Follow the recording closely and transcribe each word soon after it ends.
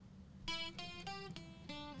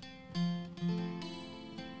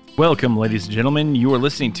Welcome, ladies and gentlemen. You are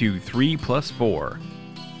listening to 3 Plus 4.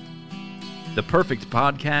 The perfect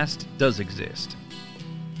podcast does exist.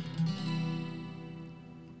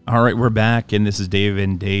 All right, we're back, and this is Dave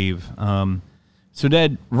and Dave. So,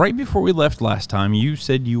 Dad, right before we left last time, you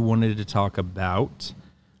said you wanted to talk about,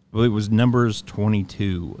 well, it was Numbers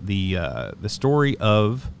 22, the story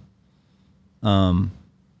of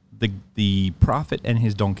the prophet and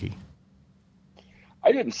his donkey.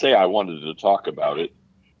 I didn't say I wanted to talk about it.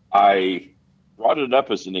 I brought it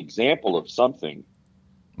up as an example of something,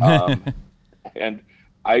 and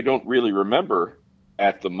I don't really remember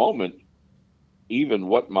at the moment even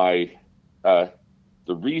what my the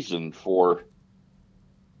reason for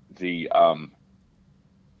the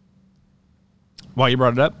why you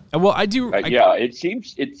brought it up. Well, I do. Yeah, it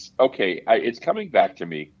seems it's okay. It's coming back to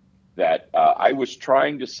me that I was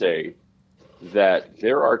trying to say that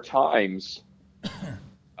there are times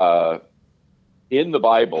in the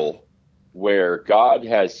Bible where God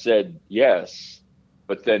has said yes,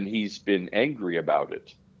 but then he's been angry about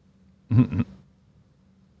it. Mm-hmm.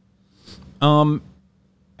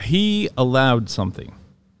 He allowed something.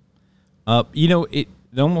 It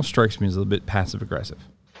almost strikes me as a little bit passive aggressive.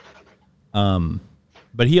 But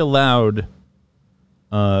he allowed,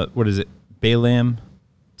 Balaam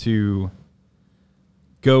to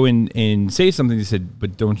go and say something. He said,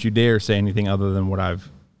 but don't you dare say anything other than what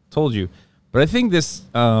I've told you. But I think this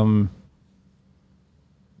meeting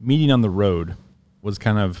on the road was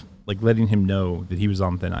kind of like letting him know that he was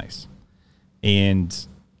on thin ice. And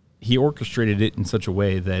he orchestrated it in such a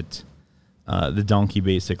way that the donkey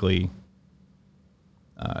basically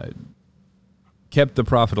kept the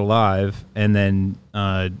prophet alive and then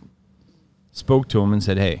spoke to him and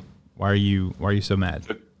said, hey, why are you so mad?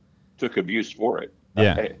 Took abuse for it.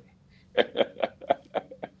 Yeah.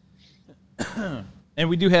 And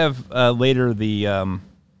we do have later the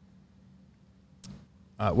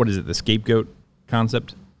the scapegoat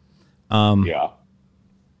concept. Yeah.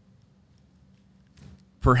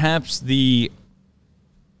 Perhaps the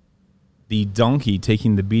donkey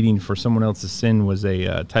taking the beating for someone else's sin was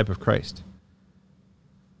a type of Christ.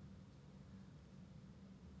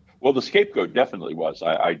 Well, the scapegoat definitely was.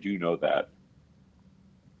 I do know that.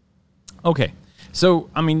 Okay, so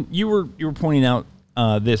I mean, you were pointing out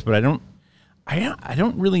this, but I don't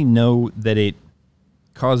really know that it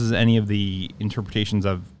causes any of the interpretations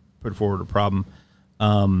I've put forward a problem.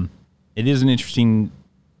 It is an interesting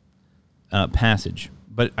passage,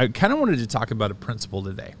 but I kind of wanted to talk about a principle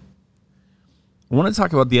today. I want to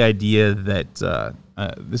talk about the idea that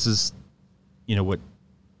this is, what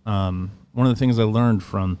one of the things I learned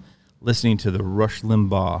from listening to the Rush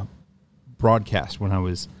Limbaugh broadcast when I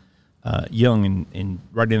was young and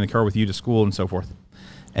riding in the car with you to school and so forth.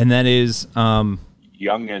 And that is young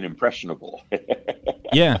and impressionable.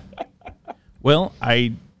 Yeah. Well,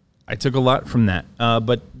 I took a lot from that.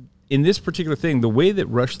 But in this particular thing, the way that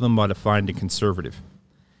Rush Limbaugh defined a conservative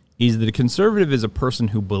is that a conservative is a person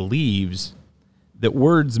who believes that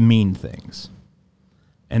words mean things,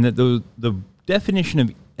 and that the definition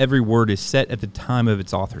of every word is set at the time of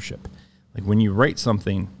its authorship. Like when you write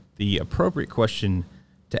something, the appropriate question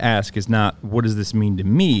to ask is not, what does this mean to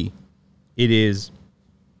me? It is,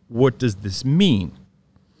 what does this mean?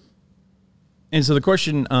 And so the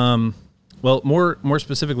question, more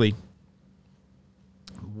specifically,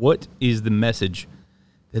 what is the message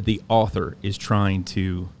that the author is trying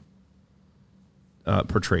to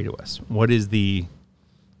portray to us? What is the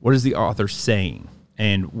author saying,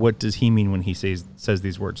 and what does he mean when he says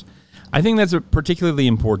these words? I think that's particularly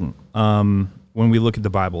important when we look at the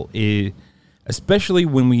Bible, especially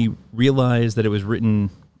when we realize that it was written.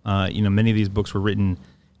 Many of these books were written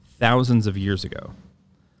thousands of years ago.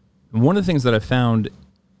 And one of the things that I found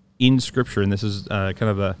in Scripture, and this is kind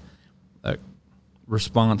of a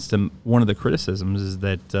response to one of the criticisms, is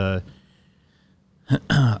that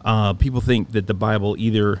people think that the Bible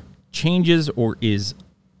either changes or is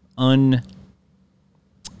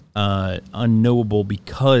unknowable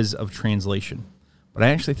because of translation. But I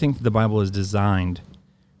actually think that the Bible is designed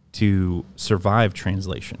to survive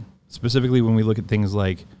translation. Specifically, when we look at things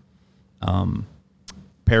like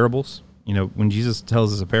parables, when Jesus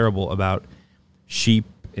tells us a parable about sheep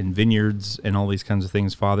and vineyards and all these kinds of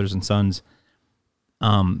things, fathers and sons,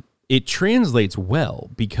 it translates well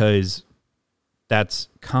because that's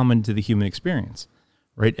common to the human experience,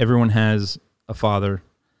 right? Everyone has a father.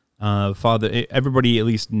 Everybody at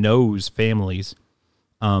least knows families.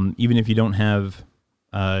 Even if you don't have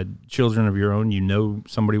children of your own, you know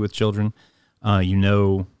somebody with children. You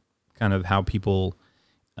know kind of how people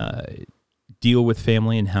deal with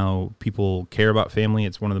family and how people care about family.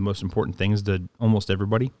 It's one of the most important things to almost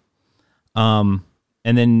everybody. And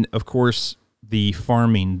then, of course, the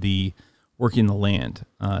farming, the working the land,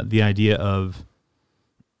 the idea of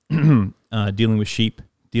dealing with sheep,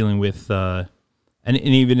 dealing with, and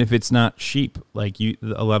even if it's not sheep, like a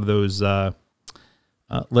lot of those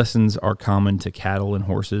lessons are common to cattle and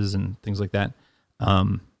horses and things like that.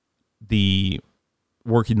 The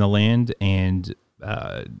working the land and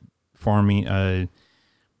farming,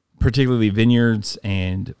 particularly vineyards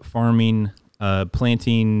and farming,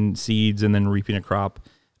 planting seeds and then reaping a crop.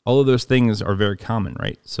 All of those things are very common,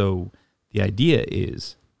 right? So the idea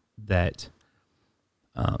is that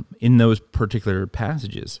in those particular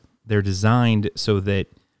passages, they're designed so that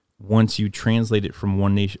once you translate it from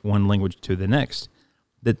one language to the next,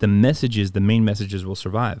 that the main messages will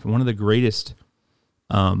survive. And one of the greatest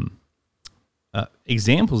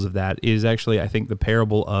examples of that is actually, I think, the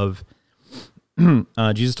parable of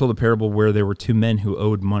Jesus told a parable where there were two men who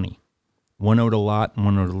owed money. One owed a lot and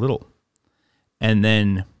one owed a little. And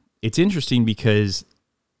then it's interesting because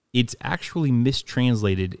it's actually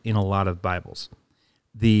mistranslated in a lot of Bibles.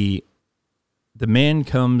 The man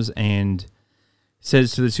comes and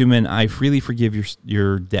says to the two men, "I freely forgive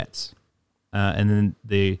your debts." And then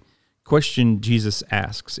the question Jesus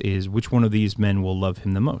asks is, which one of these men will love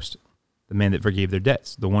him the most? The man that forgave their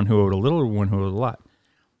debts, the one who owed a little or one who owed a lot?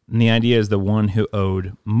 And the idea is the one who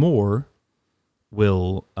owed more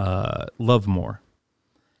will love more.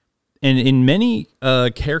 And in many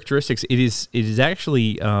characteristics, it is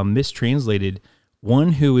actually mistranslated.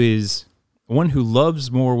 One who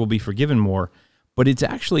loves more will be forgiven more, but it's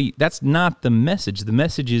actually, that's not the message. The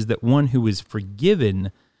message is that one who is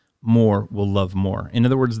forgiven more will love more. In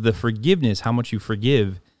other words, the forgiveness, how much you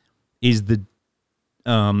forgive, is the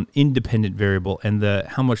independent variable, and the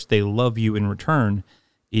how much they love you in return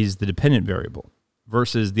is the dependent variable,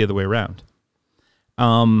 versus the other way around.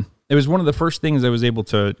 It was one of the first things I was able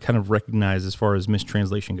to kind of recognize as far as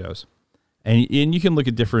mistranslation goes. And you can look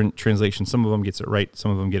at different translations. Some of them gets it right, some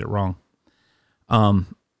of them get it wrong.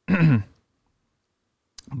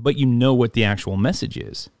 But you know what the actual message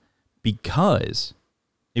is because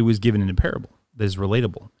it was given in a parable that is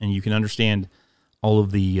relatable, and you can understand all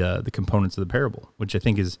of the components of the parable, which I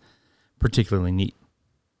think is particularly neat.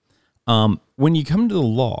 When you come to the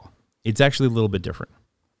law, it's actually a little bit different.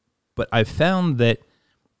 But I've found that,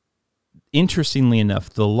 interestingly enough,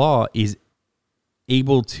 the law is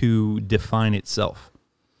able to define itself,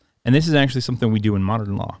 and this is actually something we do in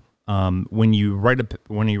modern law. When you write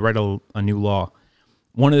a new law,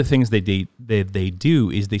 one of the things they do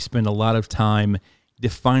is they spend a lot of time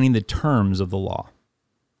defining the terms of the law,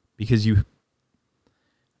 because you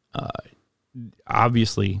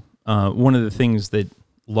obviously one of the things that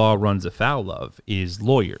law runs afoul of is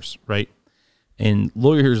lawyers, right? And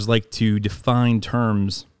lawyers like to define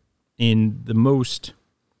terms in the most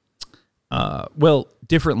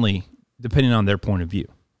differently depending on their point of view.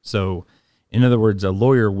 So, in other words, a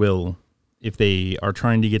lawyer will, if they are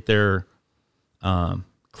trying to get their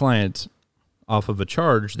client off of a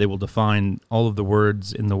charge, they will define all of the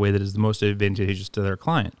words in the way that is the most advantageous to their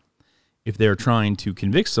client. If they're trying to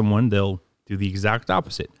convict someone, they'll do the exact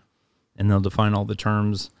opposite, and they'll define all the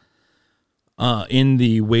terms in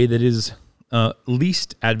the way that is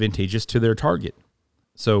least advantageous to their target.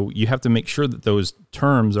 So you have to make sure that those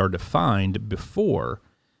terms are defined before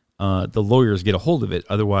the lawyers get a hold of it.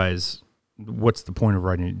 Otherwise, what's the point of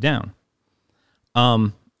writing it down?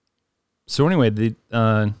 So anyway,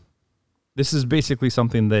 this is basically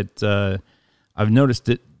something that I've noticed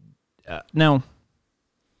that now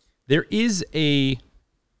there is a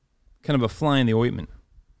kind of a fly in the ointment,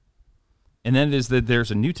 and that is that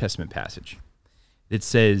there's a New Testament passage that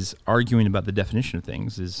says arguing about the definition of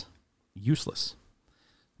things is useless.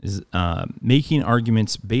 Is making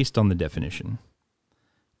arguments based on the definition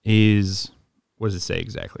is, what does it say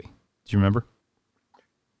exactly? Do you remember?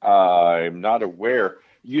 I'm not aware.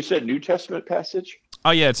 You said New Testament passage?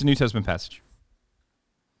 Oh yeah, it's a New Testament passage.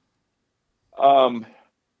 I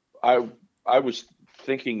was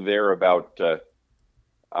thinking there about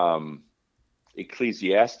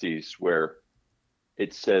Ecclesiastes, where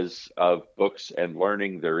it says of books and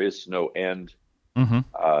learning there is no end,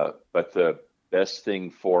 but the best thing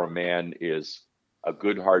for a man is a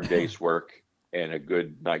good hard day's work and a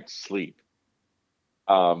good night's sleep.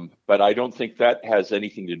 But I don't think that has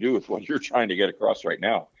anything to do with what you're trying to get across right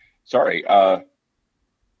now. Sorry.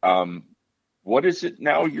 What is it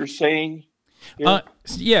now you're saying?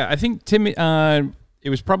 Yeah, I think it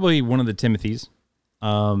was probably one of the Timothys.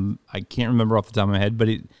 I can't remember off the top of my head, but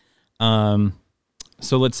it.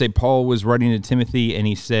 So let's say Paul was writing to Timothy, and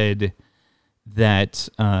he said that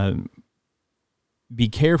be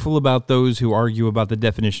careful about those who argue about the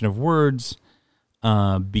definition of words,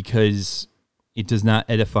 because it does not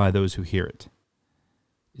edify those who hear it.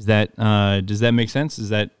 Is that does that make sense? Is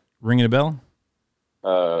that ringing a bell?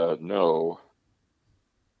 No.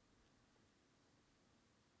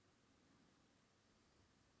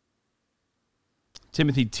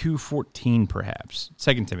 Timothy 2:14, perhaps.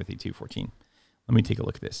 2 Timothy 2:14. Let me take a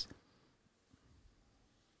look at this.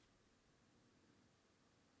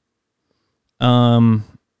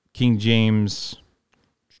 King James.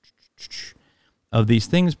 Of these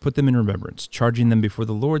things put them in remembrance, charging them before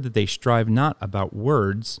the Lord that they strive not about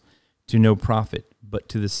words to no profit, but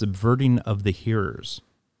to the subverting of the hearers.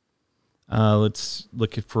 Let's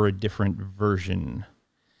look for a different version.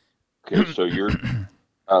 Okay, so you're,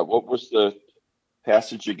 what was the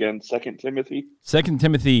passage again? 2 Timothy? 2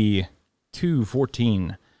 Timothy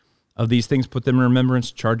 2:14. Of these things put them in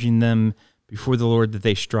remembrance, charging them before the Lord that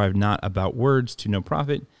they strive not about words to no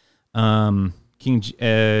profit.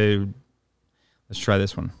 Let's try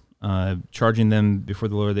this one. Charging them before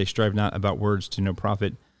the Lord they strive not about words to no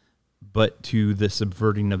profit, but to the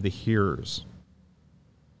subverting of the hearers.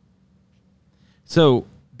 So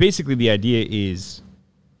basically the idea is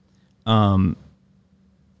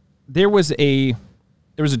there was a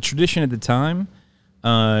tradition at the time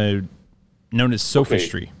known as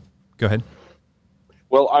sophistry. Okay. Go ahead.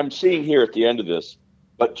 Well, I'm seeing here at the end of this,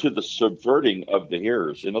 but to the subverting of the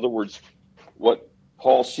hearers. In other words, what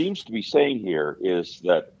Paul seems to be saying here is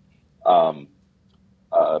that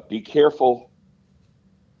be careful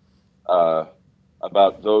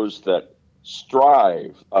about those that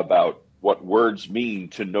strive about what words mean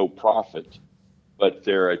to no profit, but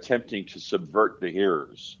they're attempting to subvert the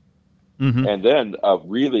hearers. Mm-hmm. And then a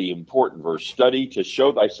really important verse, study to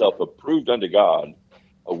show thyself approved unto God,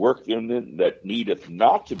 a workman that needeth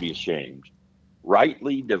not to be ashamed,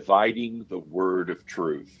 rightly dividing the word of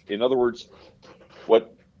truth. In other words,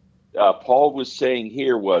 what Paul was saying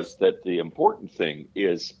here was that the important thing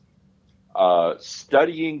is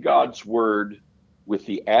studying God's word with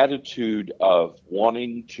the attitude of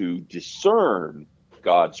wanting to discern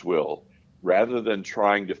God's will rather than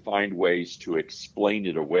trying to find ways to explain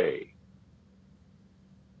it away.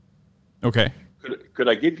 Okay. Could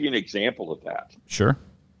I give you an example of that? Sure.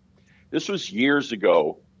 This was years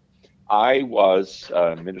ago. I was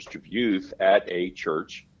a minister of youth at a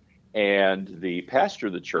church, and the pastor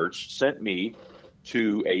of the church sent me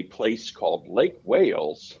to a place called Lake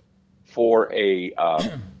Wales for a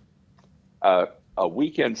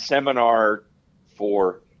weekend seminar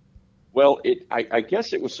for, I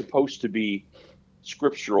guess it was supposed to be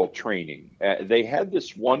scriptural training. They had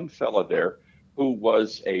this one fella there who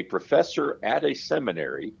was a professor at a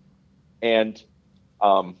seminary, and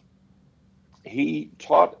he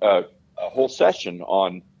taught a whole session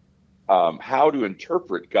on how to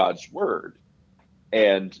interpret God's word.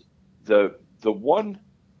 And the one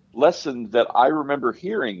lesson that I remember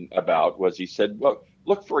hearing about was, he said, well,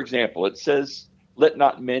 look, for example, it says, let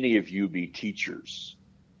not many of you be teachers.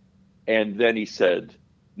 And then he said,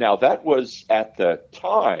 now that was at the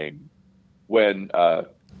time when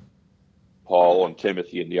Paul and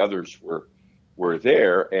Timothy and the others were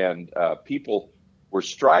there, and people were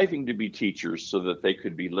striving to be teachers so that they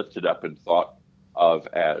could be lifted up and thought of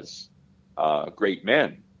as great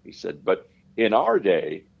men. He said, but in our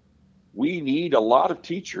day, we need a lot of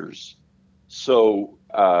teachers. So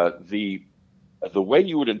the way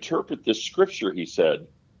you would interpret this scripture, he said,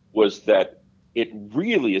 was that it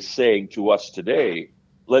really is saying to us today,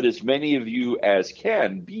 let as many of you as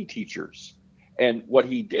can be teachers. And what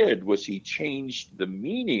he did was he changed the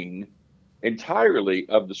meaning entirely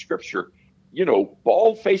of the scripture,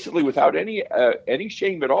 bald-facedly, without any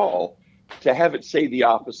shame at all, to have it say the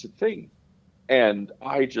opposite thing. And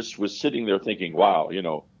I just was sitting there thinking, wow,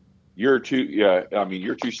 you're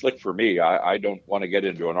too slick for me. I don't want to get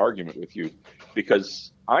into an argument with you,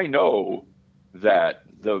 because I know that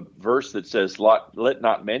the verse that says, let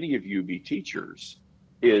not many of you be teachers,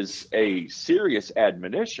 is a serious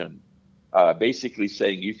admonition, basically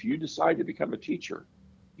saying if you decide to become a teacher,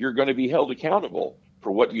 you're going to be held accountable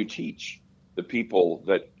for what you teach the people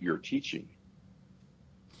that you're teaching.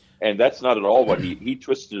 And that's not at all what he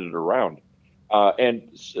twisted it around.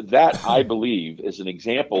 And that, I believe, is an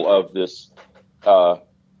example of this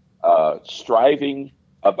striving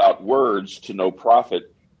about words to no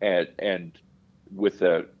profit, and with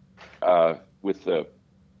the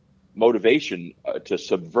motivation to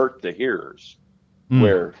subvert the hearers.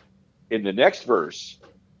 Where in the next verse,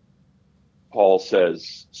 Paul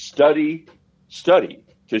says, study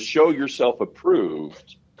to show yourself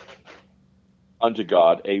approved, unto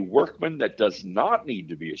God, a workman that does not need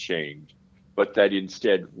to be ashamed, but that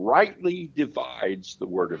instead rightly divides the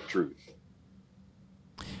word of truth.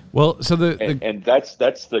 Well, so and that's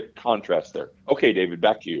the contrast there. Okay, David,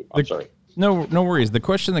 back to you. I'm sorry. No worries. The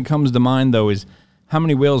question that comes to mind, though, is how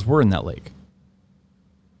many whales were in that lake?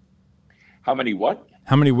 How many what?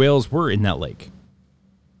 How many whales were in that lake?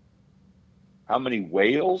 How many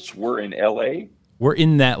whales were in L.A.? Were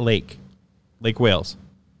in that lake. Lake Wales.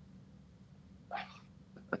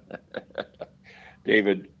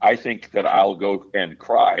 David, I think that I'll go and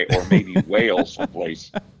cry or maybe wail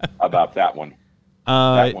someplace about that one.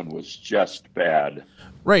 That one was just bad.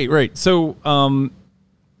 Right. So,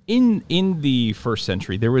 in the first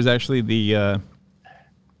century, there was actually the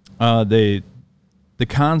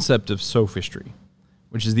concept of sophistry,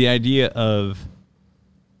 which is the idea of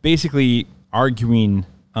basically arguing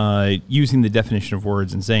using the definition of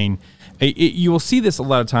words and saying you will see this a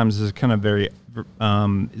lot of times as kind of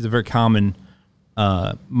is a very common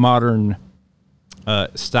modern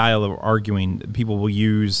style of arguing that people will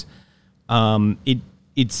use.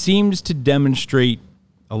 It seems to demonstrate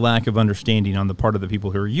a lack of understanding on the part of the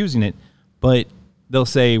people who are using it, but they'll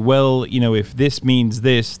say, well, if this means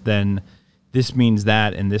this, then this means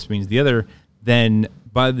that, and this means the other, then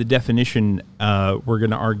by the definition, we're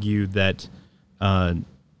going to argue that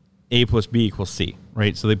A plus B equals C,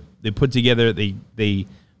 right? So they put together, they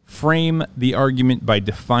frame the argument by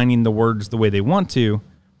defining the words the way they want to,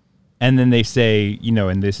 and then they say,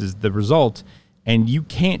 and this is the result, and you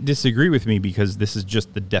can't disagree with me because this is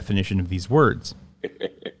just the definition of these words.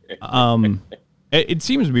 It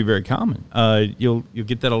seems to be very common. You'll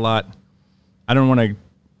get that a lot. I don't want to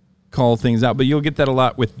call things out, but you'll get that a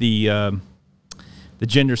lot with the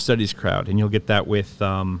gender studies crowd, and you'll get that with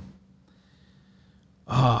who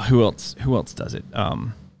else does it?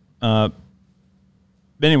 But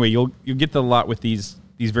anyway, you'll get that a lot with these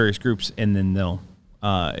various groups, and then they'll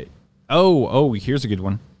here's a good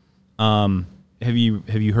one. Have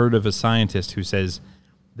you heard of a scientist who says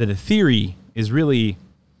that a theory is really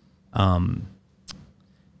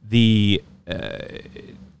the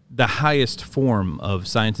highest form of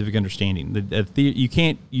scientific understanding? You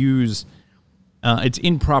can't use it's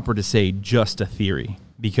improper to say just a theory,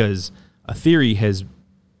 because a theory has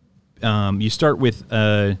you start with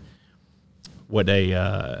a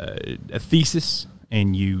thesis,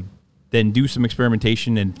 and you then do some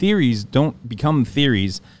experimentation, and theories don't become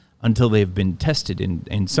theories until they've been tested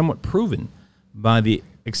and somewhat proven by the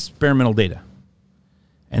experimental data.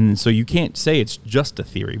 And so you can't say it's just a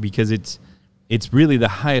theory, because it's really the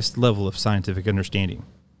highest level of scientific understanding.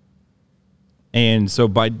 And so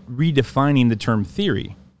by redefining the term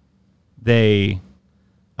theory, they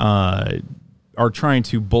are trying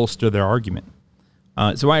to bolster their argument.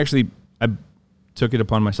 So I took it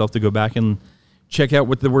upon myself to go back and check out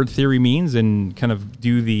what the word theory means and kind of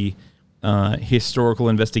do the historical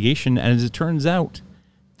investigation. And as it turns out,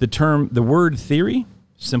 the word theory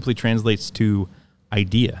simply translates to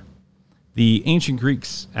idea. The ancient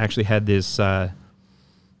Greeks actually had this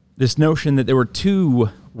notion that there were two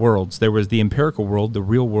worlds. There was the empirical world, the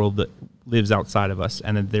real world that lives outside of us,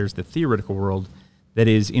 and then there's the theoretical world that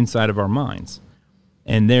is inside of our minds.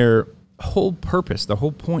 And their whole purpose, the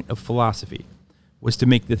whole point of philosophy, was to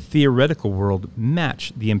make the theoretical world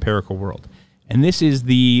match the empirical world. And this is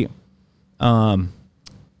the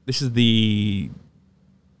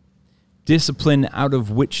discipline out of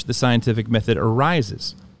which the scientific method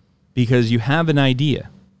arises, because you have an idea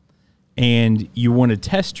and you want to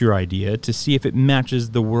test your idea to see if it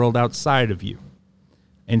matches the world outside of you.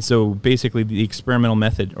 And so basically the experimental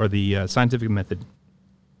method, or the scientific method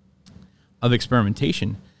of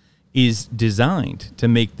experimentation, is designed to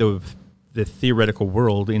make the theoretical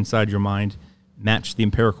world inside your mind match the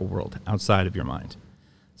empirical world outside of your mind.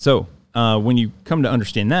 So when you come to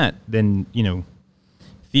understand that, then,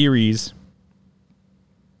 theories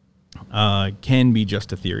can be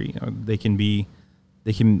just a theory. They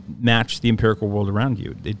can match the empirical world around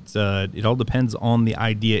you. It all depends on the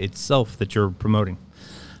idea itself that you're promoting.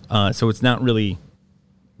 So it's not really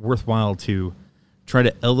worthwhile to try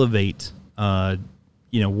to elevate,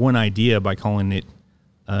 one idea by calling it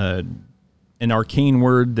an arcane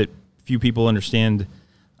word that few people understand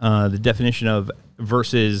the definition of,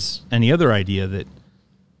 versus any other idea that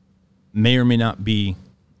may or may not be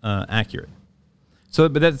accurate. So,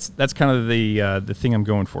 but that's kind of the thing I'm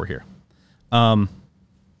going for here.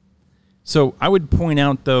 So I would point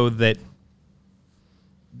out, though, that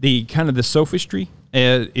the kind of the sophistry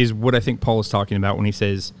is what I think Paul is talking about when he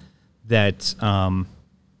says that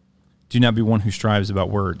do not be one who strives about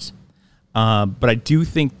words. But I do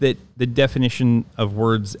think that the definition of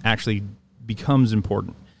words actually becomes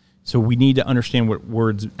important, So we need to understand what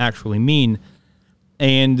words actually mean.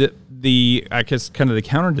 And I guess kind of the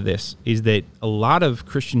counter to this is that a lot of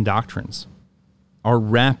Christian doctrines are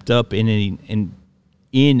wrapped up in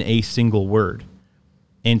a single word.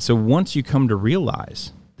 And so once you come to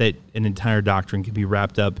realize that an entire doctrine can be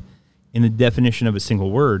wrapped up in the definition of a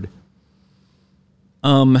single word,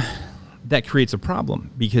 that creates a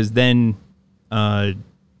problem, because then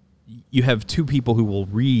you have two people who will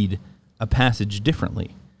read a passage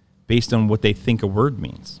differently based on what they think a word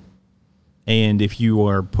means. And if you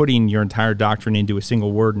are putting your entire doctrine into a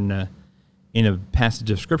single word in a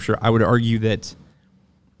passage of Scripture, I would argue that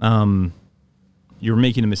you're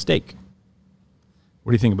making a mistake.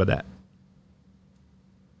 What do you think about that?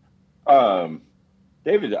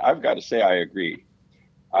 David, I've got to say I agree.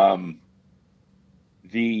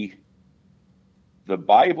 The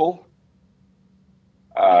Bible,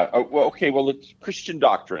 it's Christian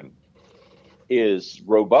doctrine is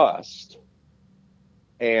robust,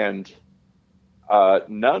 and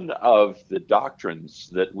none of the doctrines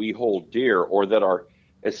that we hold dear or that are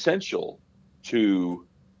essential to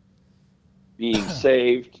being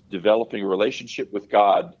saved, developing a relationship with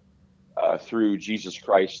God through Jesus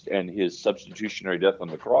Christ and his substitutionary death on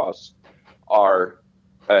the cross are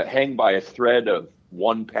hang by a thread of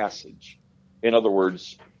one passage. In other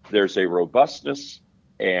words, there's a robustness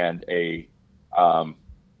and an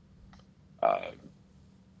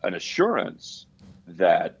assurance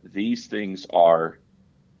that these things are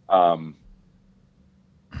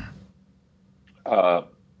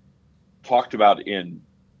talked about in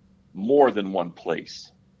more than one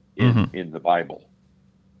place in the Bible.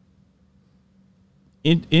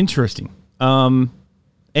 Interesting. And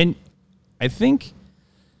I think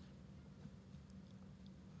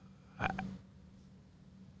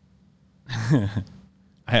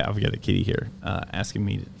I've got a kitty here asking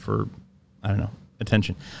me for, I don't know,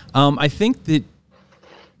 attention. I think that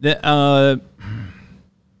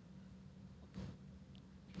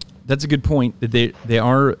that's a good point, that they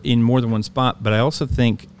are in more than one spot. But I also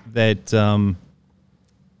think that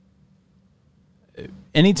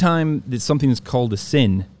anytime that something is called a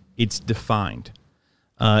sin, it's defined.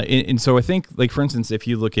 And so I think, like, for instance, if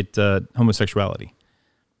you look at homosexuality,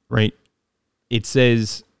 right, it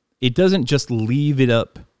says, it doesn't just leave it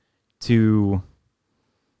up to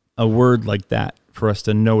a word like that for us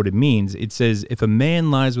to know what it means. It says, if a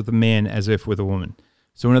man lies with a man as if with a woman.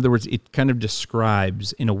 So in other words, it kind of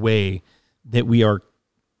describes in a way that we are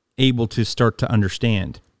able to start to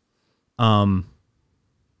understand.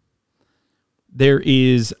 There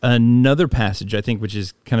is another passage, I think, which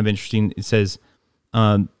is kind of interesting. It says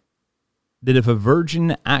that if a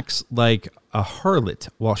virgin acts like a harlot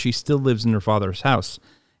while she still lives in her father's house,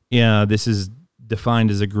 this is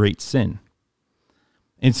defined as a great sin.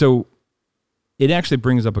 And so it actually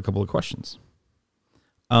brings up a couple of questions.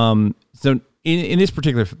 So in this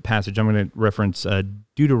particular passage, I'm going to reference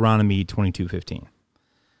Deuteronomy 22:15.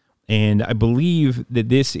 And I believe that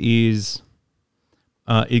this is,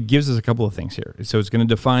 it gives us a couple of things here. So it's going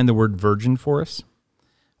to define the word virgin for us,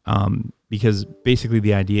 because basically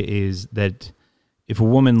the idea is that if a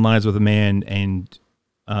woman lies with a man and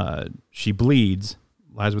she bleeds,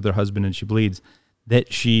 lies with her husband and she bleeds,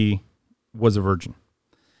 that she was a virgin.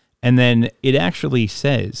 And then it actually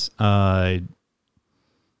says, if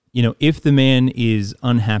the man is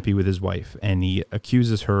unhappy with his wife and he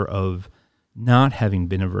accuses her of not having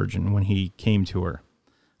been a virgin when he came to her,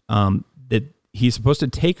 that he's supposed to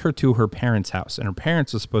take her to her parents' house, and her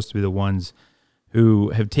parents are supposed to be the ones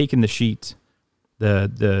who have taken the sheet,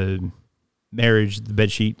 the marriage, the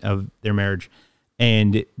bed sheet of their marriage,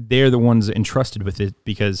 and they're the ones entrusted with it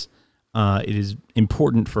because it is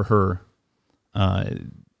important for her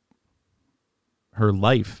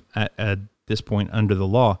life at this point under the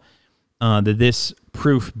law, that this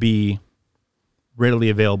proof be readily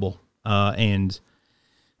available and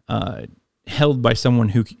held by someone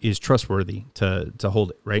who is trustworthy to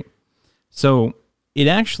hold it, right? So it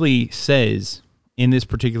actually says in this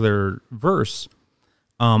particular verse,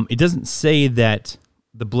 it doesn't say that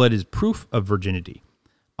the blood is proof of virginity,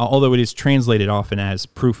 although it is translated often as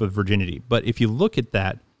proof of virginity. But if you look at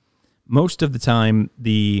that, most of the time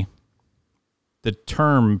the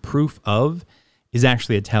term proof of is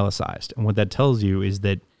actually italicized. And what that tells you is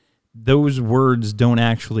that those words don't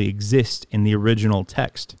actually exist in the original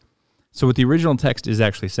text. So what the original text is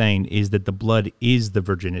actually saying is that the blood is the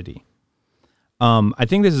virginity. I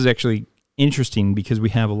think this is actually interesting because we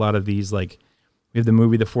have a lot of these, like, we have the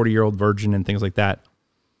movie The 40-Year-Old Virgin and things like that,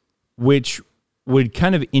 which would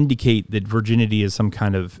kind of indicate that virginity is some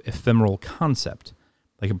kind of ephemeral concept,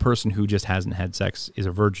 like a person who just hasn't had sex is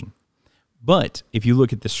a virgin. But if you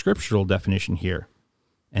look at the scriptural definition here,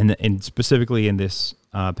 and specifically in this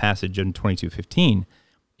passage in 22:15,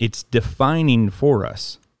 it's defining for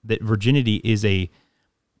us that virginity is a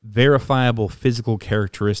verifiable physical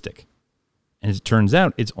characteristic. And as it turns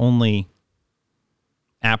out, it's only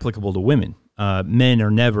applicable to women. Men are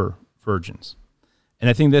never virgins. And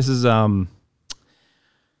I think this is,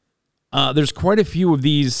 there's quite a few of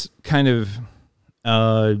these kind of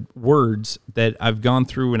words that I've gone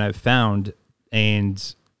through and I've found,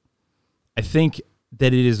 and I think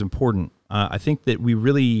that it is important. I think that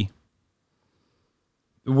we're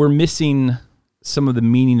missing some of the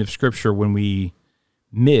meaning of Scripture when we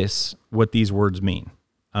miss what these words mean.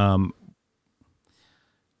 What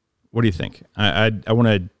do you think? I want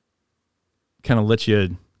to kind of let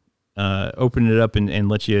you open it up and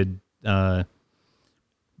let you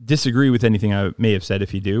disagree with anything I may have said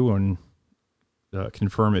if you do, and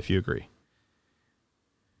confirm if you agree.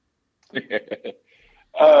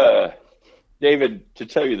 David, to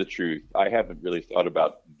tell you the truth, I haven't really thought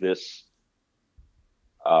about this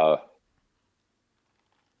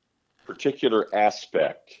particular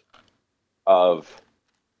aspect of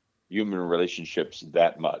human relationships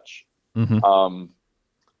that much. Mm-hmm.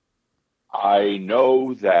 I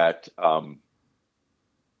know that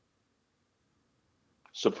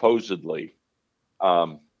supposedly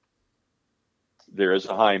there is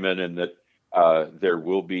a hymen, and that there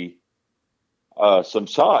will be some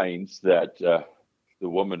signs that the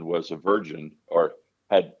woman was a virgin or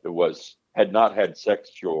had not had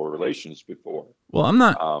sexual relations before. Well, I'm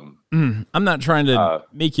not trying to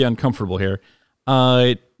make you uncomfortable here.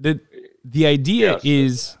 The idea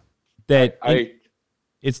is that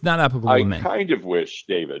it's not applicable to men. I kind of wish,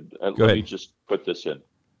 David, Go let ahead. me just put this in,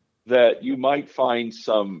 that you might find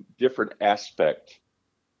some different aspect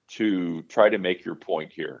to try to make your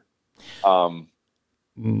point here.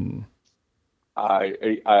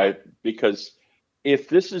 Because if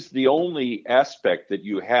this is the only aspect that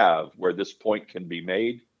you have where this point can be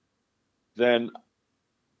made, then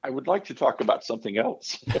I would like to talk about something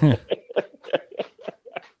else.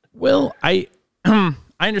 Well, I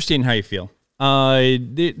understand how you feel.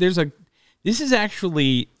 This is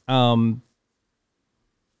actually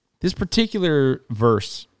this particular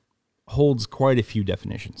verse holds quite a few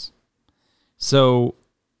definitions. So,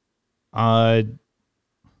 for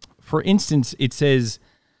instance, it says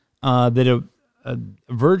that a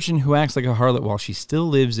virgin who acts like a harlot while she still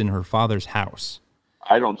lives in her father's house.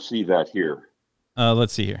 I don't see that here.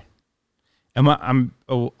 Let's see here. I'm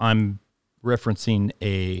referencing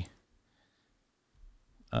a.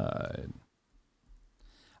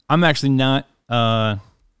 I'm actually not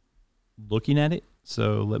looking at it,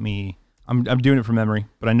 so let me. I'm doing it from memory,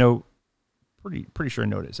 but I know pretty sure I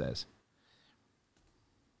know what it says.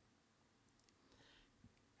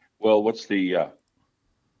 Well, what's the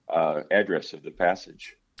address of the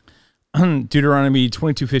passage? Deuteronomy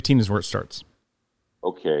 22:15 is where it starts.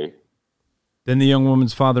 Okay. Then the young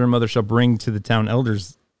woman's father and mother shall bring to the town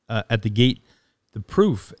elders at the gate the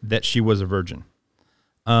proof that she was a virgin.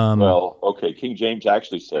 Well, okay. King James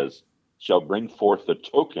actually says, shall bring forth the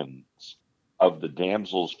tokens of the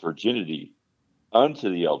damsel's virginity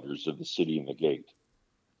unto the elders of the city and the gate.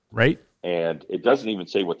 Right. And it doesn't even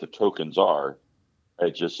say what the tokens are.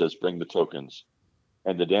 It just says, bring the tokens.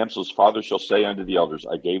 And the damsel's father shall say unto the elders,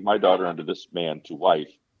 I gave my daughter unto this man to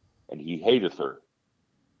wife, and he hateth her.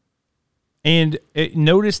 And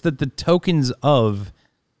notice that the tokens of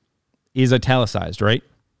is italicized, right?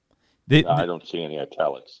 I don't see any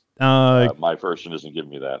italics. My version isn't giving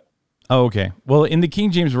me that. Oh, okay. Well, in the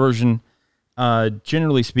King James Version,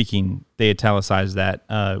 generally speaking, they italicize that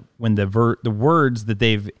when the words that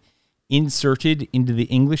they've inserted into the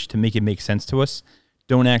English to make it make sense to us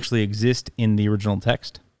don't actually exist in the original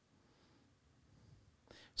text.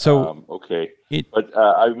 So okay, but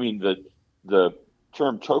I mean the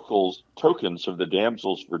term tokens of the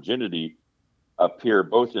damsel's virginity appear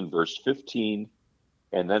both in verse 15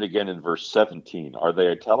 and then again in verse 17. Are they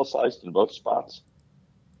italicized in both spots?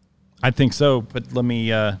 I think so, but let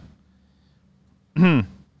me let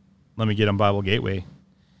me get on Bible Gateway,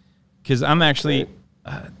 because I'm actually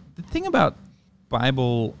the thing about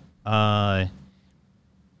Bible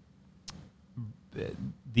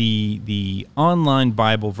the online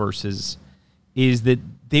Bible verses is that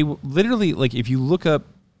they literally, like, if you look up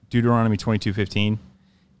Deuteronomy 22:15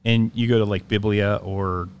 and you go to like Biblia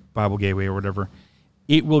or Bible Gateway or whatever,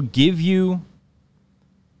 it will give you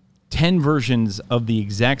 10 versions of the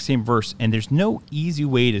exact same verse, and there's no easy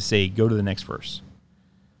way to say go to the next verse.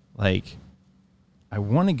 Like, I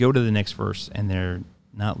want to go to the next verse and they're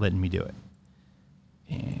not letting me do it.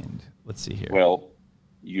 And let's see here. Well,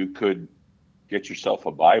 you could get yourself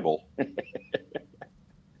a Bible.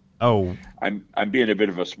 Oh, I'm being a bit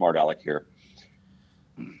of a smart aleck here.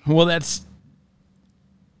 well,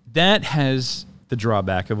 that has the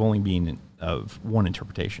drawback of only being of one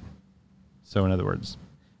interpretation. So, in other words,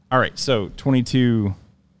 all right. So 22.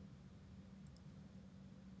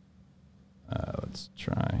 Let's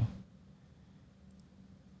try.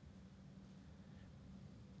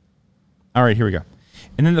 All right, here we go.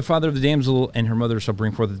 And then the father of the damsel and her mother shall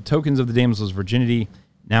bring forth the tokens of the damsel's virginity.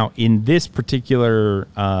 Now, in this particular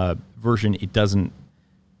version, it doesn't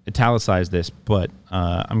italicize this, but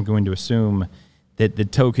I'm going to assume that the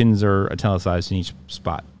tokens are italicized in each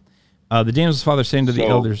spot. The damsel's father saying to the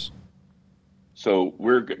elders. So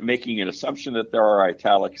we're making an assumption that there are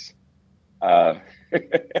italics.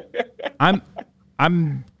 I'm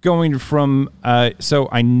going from so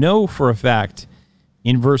I know for a fact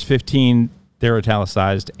in verse 15 they're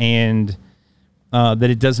italicized, and that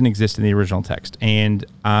it doesn't exist in the original text, and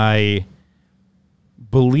I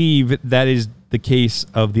believe that is the case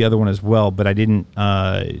of the other one as well, but I didn't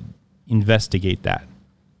investigate that.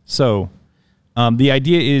 So the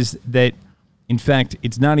idea is that, in fact,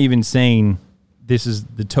 it's not even saying this is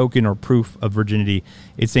the token or proof of virginity.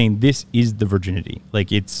 It's saying this is the virginity.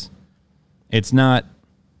 Like it's not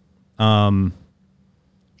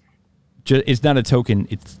it's not a token.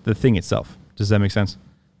 It's the thing itself. Does that make sense?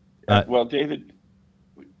 Well, David,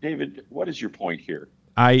 what is your point here?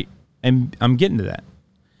 I'm getting to that.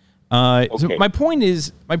 Okay. So my point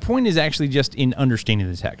is actually just in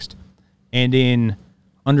understanding the text and in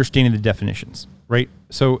understanding the definitions, right?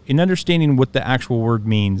 So in understanding what the actual word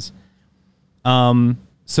means. So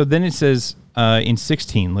then it says in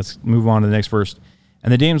 16, let's move on to the next verse.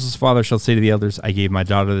 And the damsel's father shall say to the elders, I gave my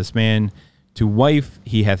daughter this man to wife.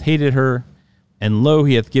 He hath hated her. And lo,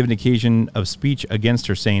 he hath given occasion of speech against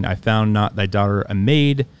her, saying, I found not thy daughter a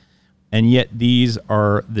maid. And yet these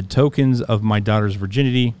are the tokens of my daughter's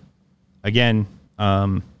virginity. Again,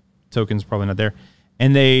 tokens probably not there.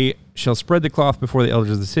 And they shall spread the cloth before the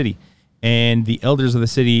elders of the city. And the elders of the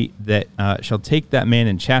city that shall take that man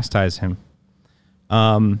and chastise him.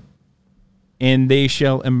 And they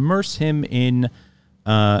shall immerse him in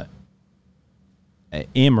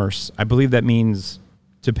immerse. I believe that means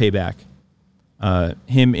to pay back.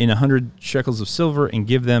 Him in 100 shekels of silver, and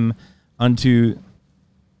give them unto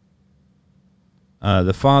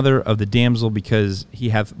the father of the damsel, because he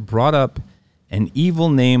hath brought up an evil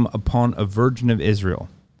name upon a virgin of Israel.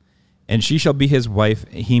 And she shall be his wife.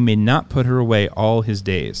 He may not put her away all his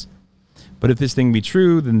days. But if this thing be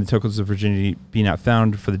true, then the tokens of virginity be not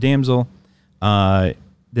found for the damsel. Then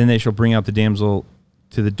they shall bring out the damsel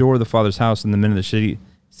to the door of the father's house, and the men of the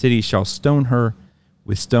city shall stone her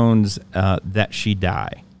with stones that she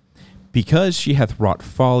die. Because she hath wrought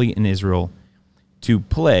folly in Israel to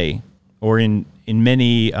play, or in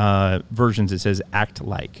many versions it says act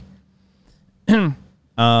like. Where'd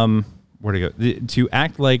it go? To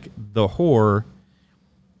act like the whore.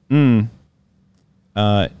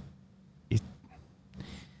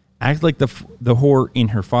 Act like the whore in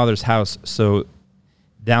her father's house, so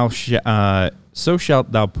so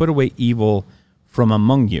shalt thou put away evil from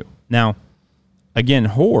among you. Now, again,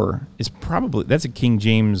 whore is probably, that's a King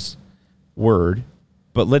James word,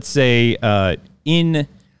 but let's say in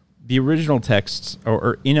the original texts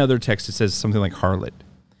or in other texts it says something like harlot.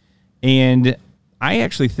 And I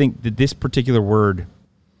actually think that this particular word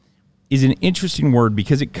is an interesting word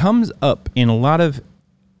because it comes up in a lot of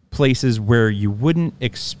places where you wouldn't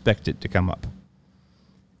expect it to come up.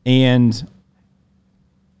 And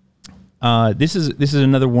this is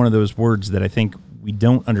another one of those words that I think we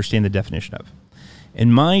don't understand the definition of.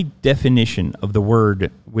 And my definition of the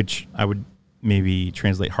word, which I would maybe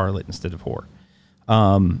translate harlot instead of whore,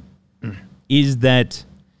 is that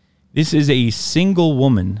this is a single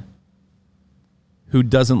woman who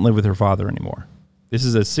doesn't live with her father anymore. This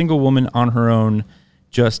is a single woman on her own,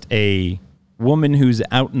 just a woman who's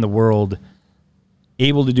out in the world,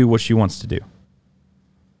 able to do what she wants to do.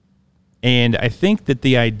 And I think that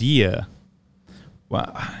the idea,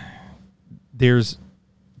 well, there's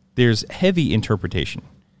heavy interpretation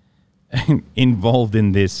involved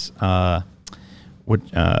in this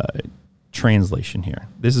translation here.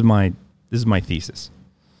 This is my thesis.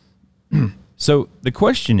 So the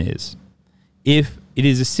question is, if it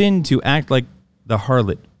is a sin to act like the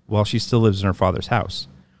harlot while she still lives in her father's house,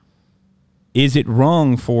 is it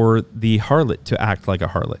wrong for the harlot to act like a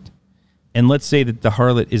harlot? And let's say that the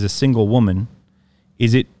harlot is a single woman.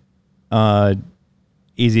 Is it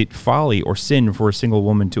folly or sin for a single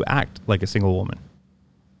woman to act like a single woman?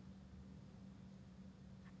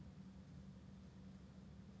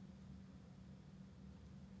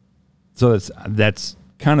 So that's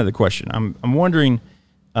kind of the question. I'm wondering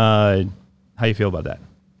how you feel about that.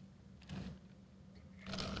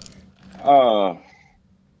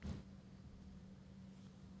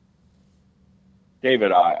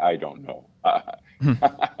 David, I don't know.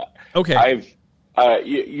 Okay.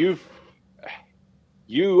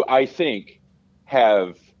 You I think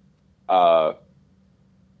have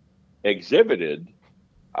exhibited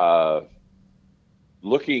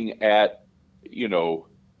looking at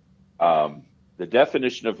the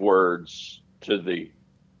definition of words to the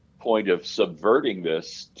point of subverting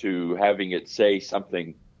this to having it say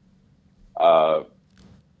something other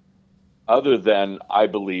than I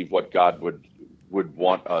believe what God would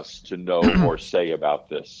want us to know or say about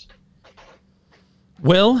this.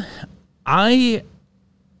 Well, I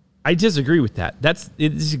disagree with that.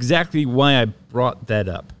 It's exactly why I brought that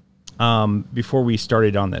up before we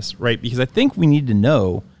started on this, right? Because I think we need to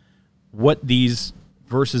know what these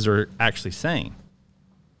verses are actually saying.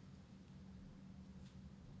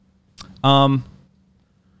 I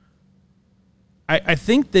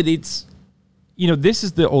think that it's, this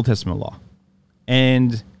is the Old Testament law.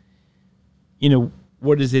 And,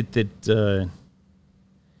 what is it that,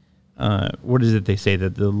 what is it they say?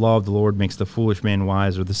 That the law of the Lord makes the foolish man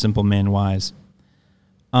wise or the simple man wise.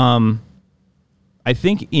 I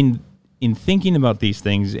think in thinking about these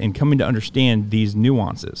things and coming to understand these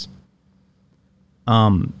nuances,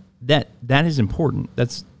 that is important.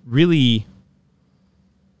 That's really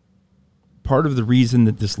part of the reason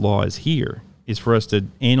that this law is here, is for us to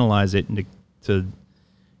analyze it and to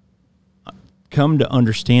come to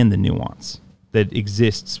understand the nuance that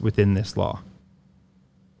exists within this law.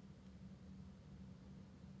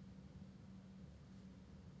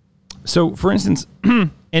 So, for instance,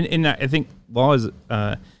 and I think law is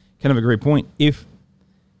kind of a great point. If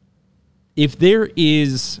there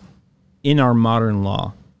is in our modern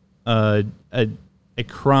law a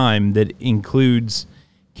crime that includes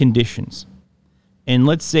conditions, and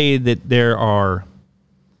let's say that there are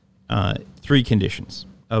 3 conditions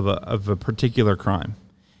of a particular crime,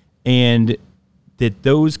 and that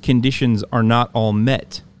those conditions are not all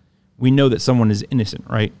met, we know that someone is innocent,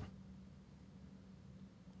 right?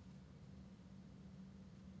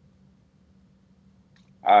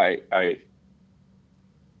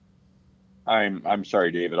 I'm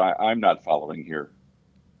sorry, David. I'm not following here.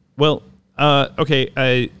 Well,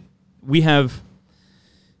 okay. We have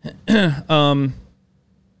under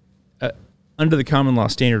the common law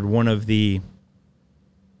standard, one of the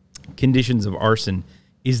conditions of arson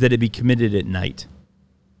is that it be committed at night.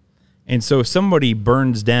 And so if somebody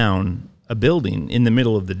burns down a building in the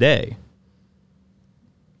middle of the day,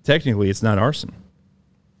 technically it's not arson.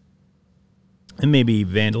 It may be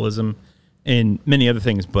vandalism and many other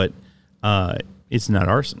things, but it's not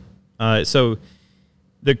arson. So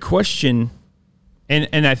the question,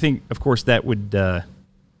 and I think, of course, that would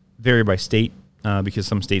vary by state because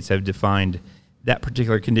some states have defined that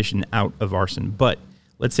particular condition out of arson. But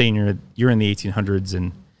let's say you're in the 1800s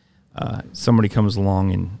and somebody comes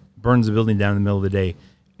along and burns a building down in the middle of the day,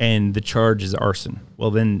 and the charge is arson.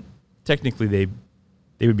 Well, then technically they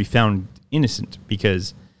would be found innocent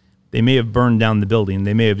because they may have burned down the building.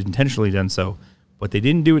 They may have intentionally done so, but they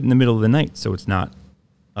didn't do it in the middle of the night, so it's not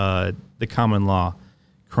the common law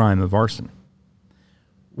crime of arson.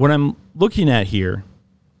 What I'm looking at here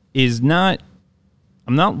is I'm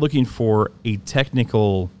not looking for a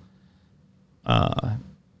technical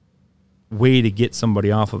way to get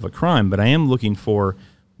somebody off of a crime, but I am looking for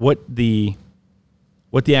what the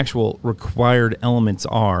actual required elements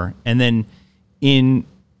are. And then in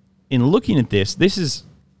looking at this is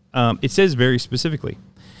it says very specifically,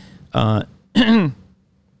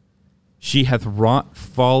 she hath wrought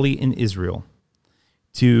folly in Israel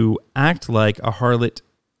to act like a harlot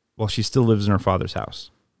while she still lives in her father's house.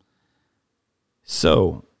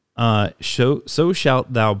 So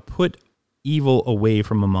shalt thou put evil away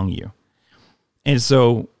from among you. And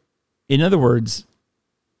so, in other words,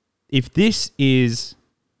 if this is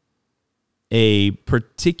a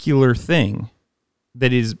particular thing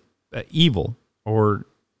that is evil or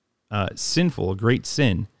sinful, a great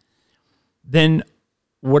sin, then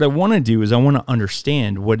what I want to do is I want to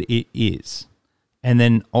understand what it is. And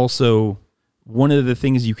then also, one of the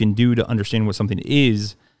things you can do to understand what something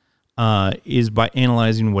is by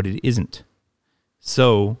analyzing what it isn't.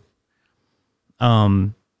 So,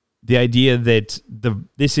 the idea that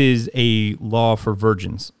this is a law for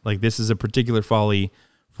virgins, like this is a particular folly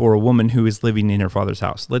for a woman who is living in her father's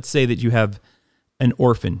house. Let's say that you have an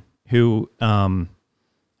orphan who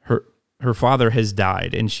her father has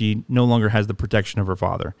died and she no longer has the protection of her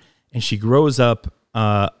father, and she grows up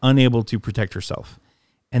unable to protect herself.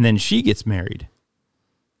 and then she gets married,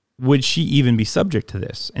 would she even be subject to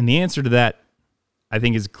this? And the answer to that, I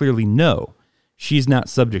think, is clearly no. She's not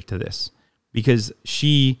subject to this because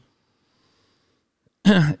she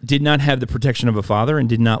did not have the protection of a father and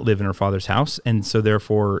did not live in her father's house. And so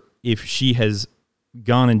therefore, if she has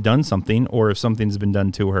gone and done something, or if something's been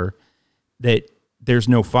done to her, that there's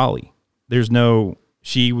no folly.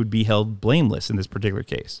 She would be held blameless in this particular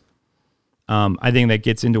case. I think that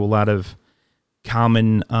gets into a lot of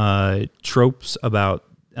common tropes about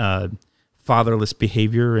fatherless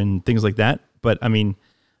behavior and things like that. But I mean,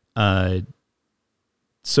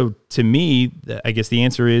 so to me, I guess the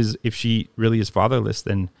answer is, if she really is fatherless,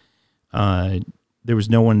 then there was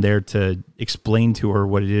no one there to explain to her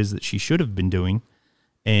what it is that she should have been doing,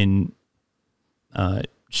 and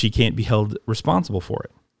she can't be held responsible for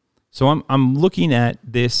it. So I'm looking at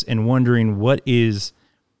this and wondering, what is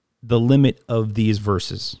the limit of these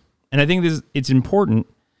verses? And I think it's important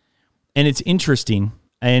and it's interesting,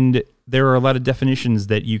 and there are a lot of definitions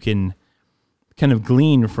that you can kind of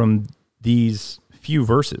glean from these few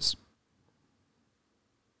verses.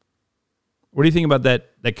 What do you think about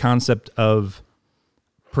that concept of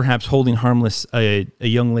perhaps holding harmless a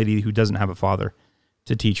young lady who doesn't have a father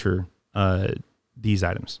to teach her these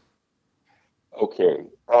items? Okay.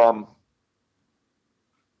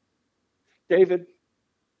 David,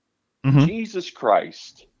 Jesus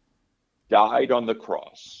Christ died on the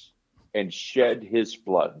cross and shed his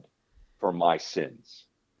blood for my sins.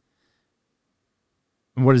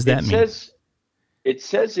 What does that mean? It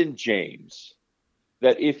says in James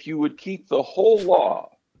that if you would keep the whole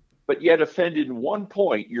law, but yet offend in one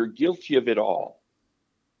point, you're guilty of it all.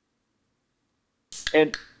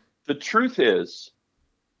 And the truth is,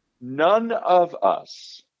 none of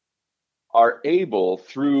us are able,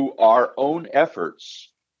 through our own efforts,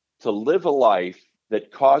 to live a life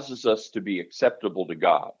that causes us to be acceptable to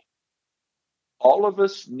God. All of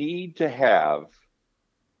us need to have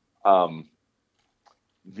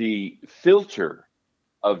the filter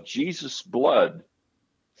of Jesus' blood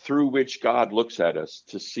through which God looks at us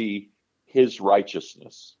to see his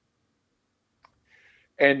righteousness.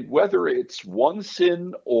 And whether it's one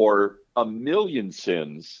sin or a million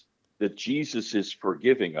sins that Jesus is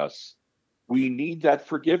forgiving us, we need that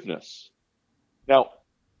forgiveness. Now,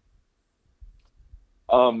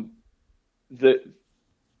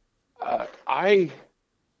 I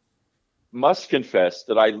must confess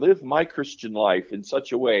that I live my Christian life in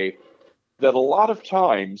such a way that a lot of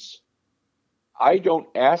times I don't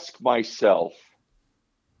ask myself,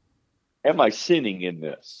 am I sinning in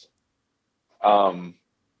this?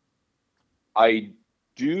 I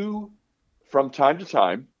do, from time to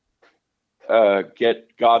time,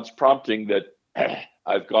 get God's prompting that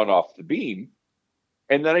I've gone off the beam.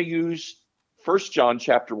 And then I use 1 John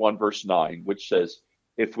chapter 1, verse 9, which says,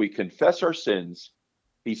 if we confess our sins,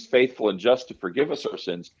 he's faithful and just to forgive us our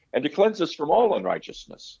sins and to cleanse us from all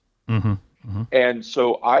unrighteousness. Mm-hmm. Mm-hmm. And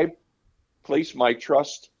so I place my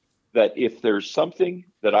trust that if there's something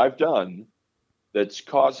that I've done that's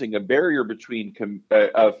causing a barrier between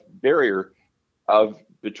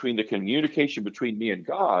between the communication between me and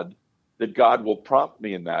God, that God will prompt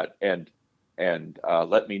me in that and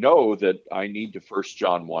let me know that I need to 1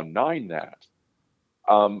 John 1:9 that.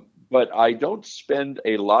 But I don't spend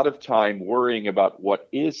a lot of time worrying about what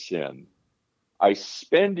is sin. I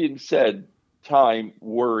spend instead time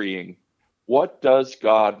worrying, what does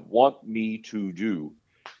God want me to do?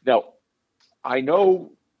 Now, I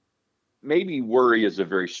know maybe worry is a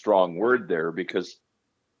very strong word there, because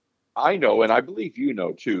I know, and I believe you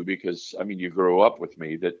know too, because I mean, you grew up with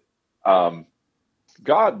me, that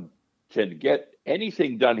God can get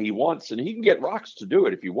anything done he wants, and he can get rocks to do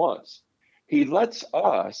it if he wants. He lets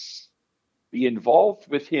us be involved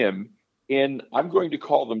with him in, I'm going to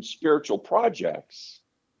call them spiritual projects,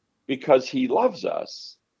 because he loves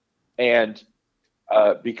us and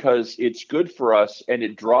because it's good for us and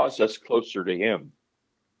it draws us closer to him.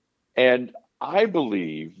 And I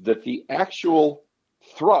believe that the actual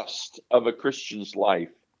thrust of a Christian's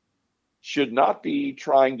life should not be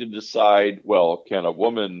trying to decide, well, can a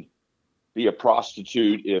woman be a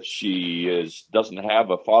prostitute if she doesn't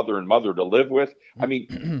have a father and mother to live with? I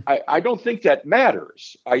mean, I don't think that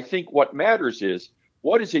matters. I think what matters is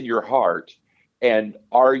what is in your heart, and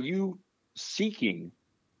are you seeking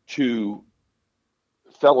to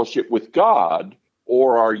fellowship with God,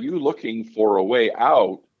 or are you looking for a way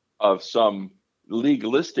out of some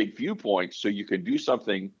legalistic viewpoint so you can do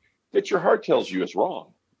something that your heart tells you is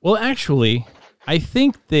wrong? Well, actually, I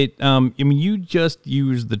think that, you just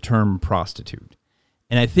used the term prostitute.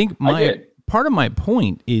 And I think part of my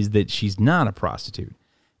point is that she's not a prostitute.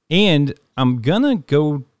 And I'm gonna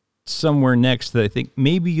go somewhere next that I think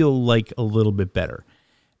maybe you'll like a little bit better,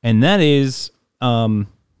 and that is I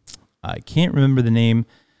can't remember the name.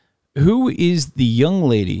 Who is the young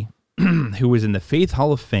lady who was in the Faith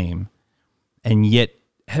Hall of Fame, and yet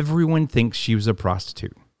everyone thinks she was a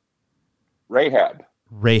prostitute? Rahab.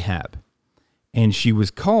 Rahab. And she was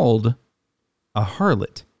called a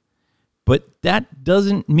harlot. But that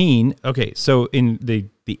doesn't mean, okay, so in the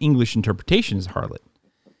English interpretation is harlot.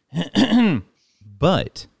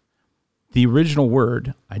 But the original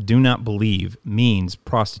word, I do not believe, means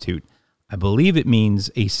prostitute. I believe it means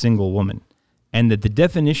a single woman. And that the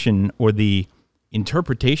definition or the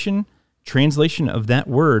interpretation, translation of that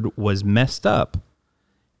word was messed up.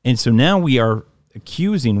 And so now we are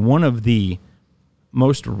accusing one of the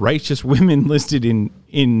most righteous women listed in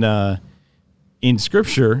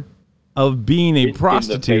Scripture of being a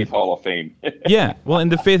prostitute. In the Faith Hall of Fame. Yeah, well, in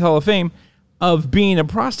the Faith Hall of Fame, of being a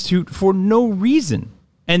prostitute for no reason.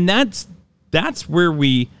 And that's where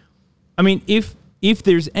I mean, if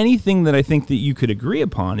there's anything that I think that you could agree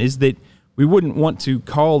upon is that we wouldn't want to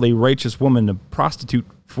call a righteous woman a prostitute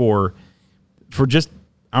for just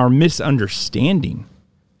our misunderstanding.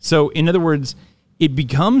 So, in other words, it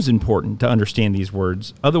becomes important to understand these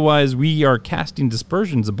words. Otherwise, we are casting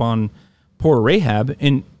dispersions upon poor Rahab,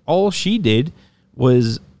 and all she did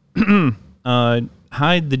was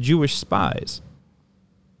hide the Jewish spies.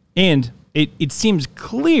 And it seems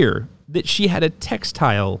clear that she had a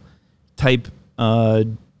textile type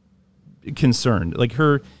concern. Like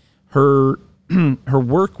her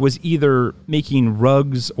work was either making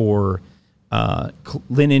rugs or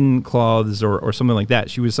linen cloths or something like that.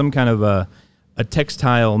 She was some kind of a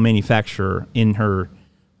textile manufacturer in her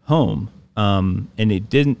home, and it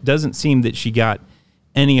doesn't seem that she got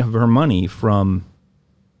any of her money from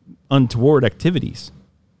untoward activities.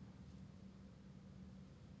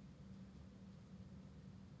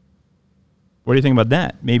 What do you think about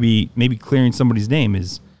that? Maybe clearing somebody's name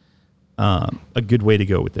is a good way to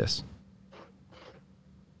go with this.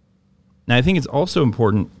 Now, I think it's also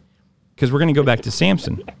important because we're going to go back to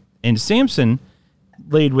Samson. And Samson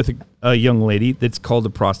laid with a young lady that's called a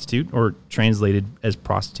prostitute, or translated as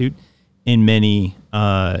prostitute in many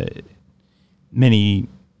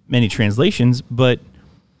translations. But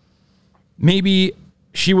maybe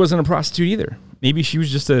she wasn't a prostitute either. Maybe she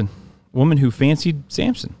was just a woman who fancied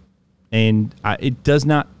Samson. And it does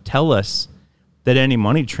not tell us that any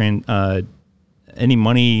money traded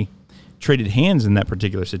hands in that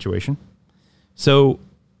particular situation. So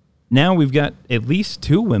now we've got at least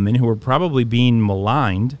two women who are probably being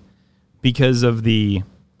maligned because of the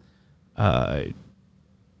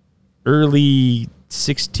early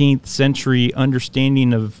 16th century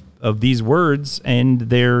understanding of these words and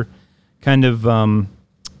their kind of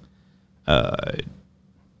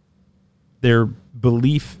their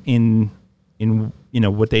belief in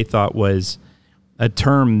what they thought was a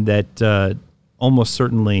term that almost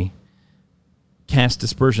certainly cast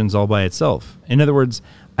dispersions all by itself. In other words,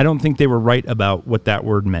 I don't think they were right about what that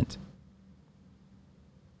word meant.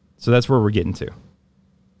 So that's where we're getting to.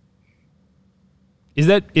 Is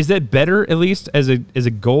that better, at least as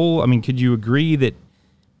a goal? I mean, could you agree that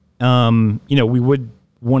we would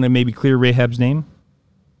want to maybe clear Rahab's name?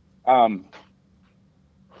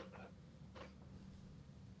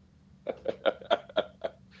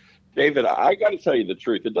 David, I got to tell you the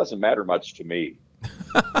truth. It doesn't matter much to me.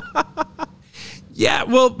 Yeah,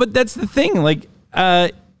 well, but that's the thing. Like,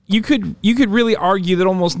 you could really argue that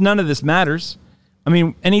almost none of this matters. I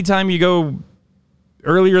mean, anytime you go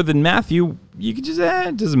earlier than Matthew, you could just,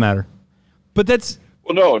 it doesn't matter. But that's...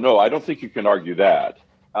 Well, no, I don't think you can argue that.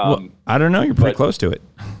 Well, I don't know. You're pretty close to it.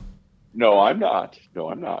 No, I'm not.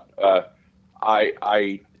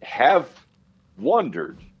 I have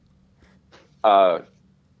wondered.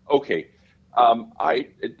 Okay.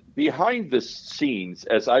 Behind the scenes,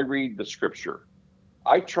 as I read the scripture,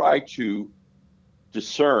 I try to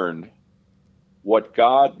discern what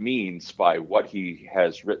God means by what he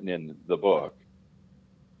has written in the book.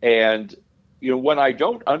 And, when I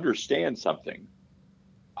don't understand something,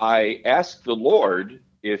 I ask the Lord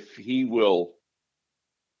if he will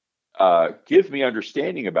give me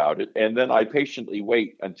understanding about it, and then I patiently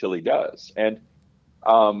wait until he does. And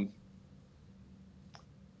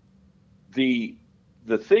the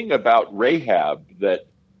thing about Rahab that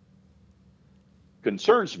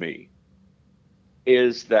concerns me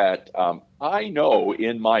is that I know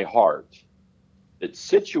in my heart that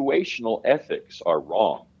situational ethics are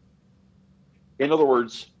wrong. In other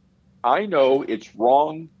words, I know it's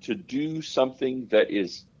wrong to do something that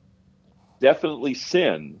is definitely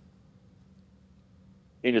sin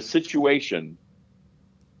in a situation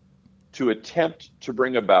to attempt to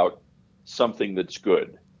bring about something that's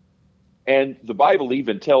good. And the Bible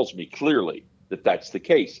even tells me clearly that that's the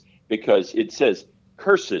case, because it says,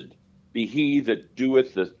 "Cursed be he that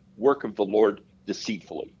doeth the work of the Lord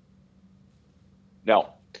deceitfully."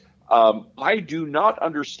 Now, I do not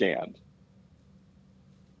understand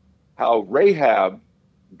how Rahab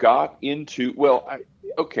got into, well,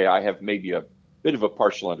 I have maybe a bit of a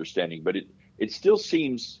partial understanding, but it still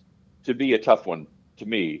seems to be a tough one to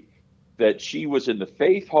me, that she was in the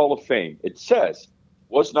Faith Hall of Fame. It says,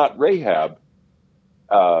 was not Rahab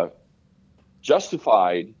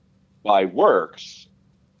justified by works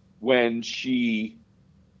when she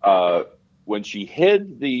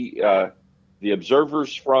hid the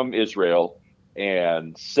observers from Israel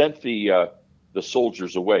and sent the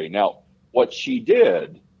soldiers away? Now, what she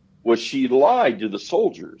did was she lied to the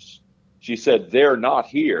soldiers. She said, "They're not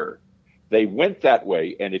here. They went that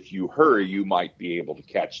way, and if you hurry, you might be able to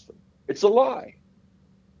catch them." It's a lie.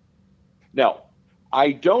 Now,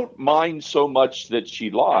 I don't mind so much that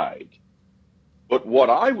she lied, but what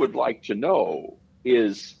I would like to know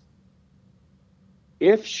is,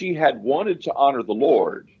 if she had wanted to honor the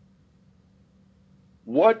Lord,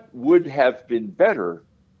 what would have been better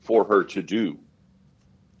for her to do?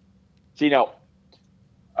 See, now,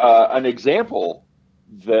 an example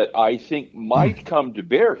that I think might come to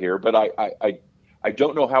bear here, but I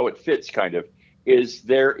don't know how it fits, kind of, is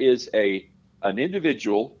there is an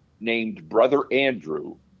individual named Brother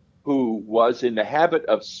Andrew who was in the habit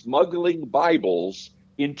of smuggling Bibles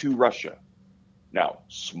into Russia. Now,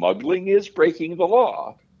 smuggling is breaking the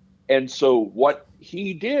law, and so what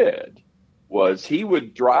he did was he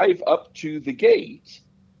would drive up to the gate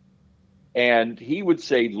and he would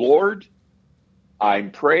say, "Lord,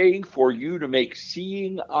 I'm praying for you to make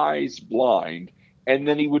seeing eyes blind." And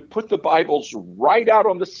then he would put the Bibles right out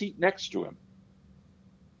on the seat next to him.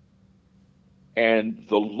 And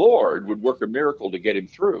the Lord would work a miracle to get him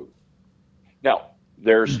through. Now,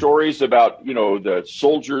 there are stories about, the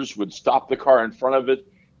soldiers would stop the car in front of it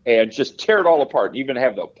and just tear it all apart, and even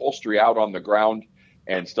have the upholstery out on the ground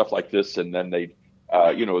and stuff like this. And then they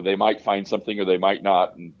might find something or they might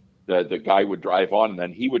not. And the guy would drive on, and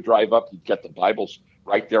then he would drive up, he'd get the Bibles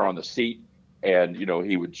right there on the seat. And,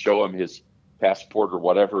 he would show him his passport or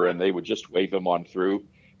whatever, and they would just wave him on through.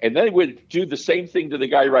 And then they would do the same thing to the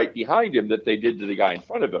guy right behind him that they did to the guy in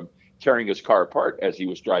front of him, tearing his car apart as he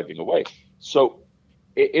was driving away. So,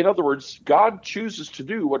 in other words, God chooses to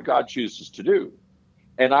do what God chooses to do.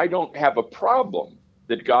 And I don't have a problem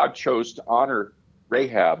that God chose to honor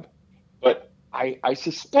Rahab, but I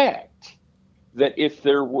suspect that if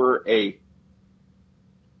there were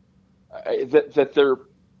that there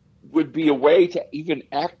would be a way to even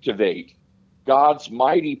activate God's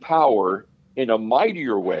mighty power in a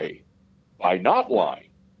mightier way by not lying.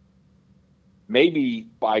 Maybe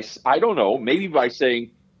by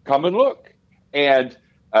saying, "Come and look," and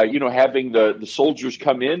having the soldiers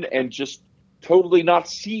come in and just totally not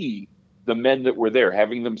see the men that were there,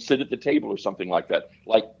 having them sit at the table or something like that,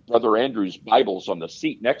 like Brother Andrew's Bibles on the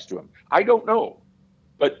seat next to him. I don't know.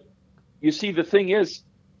 But you see, the thing is,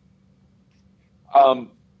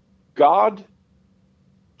 God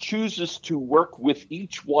chooses to work with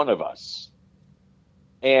each one of us.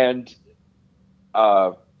 And,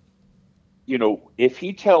 if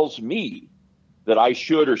he tells me that I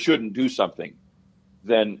should or shouldn't do something,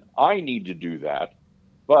 then I need to do that.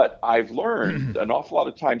 But I've learned an awful lot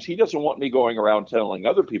of times he doesn't want me going around telling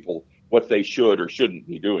other people what they should or shouldn't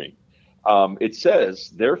be doing. It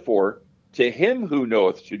says, "Therefore, to him who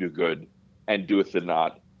knoweth to do good and doeth it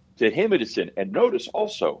not, to him it is sin." And notice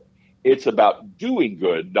also, it's about doing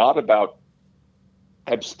good, not about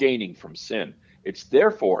abstaining from sin. It's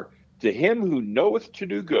therefore, to him who knoweth to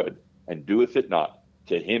do good and doeth it not,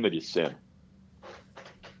 to him it is sin.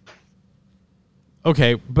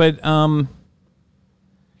 Okay, but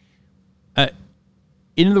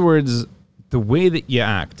in other words, the way that you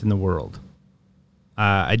act in the world,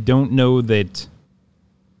 I don't know that,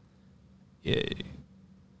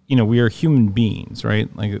 we are human beings,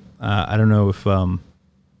 right? Like, I don't know if,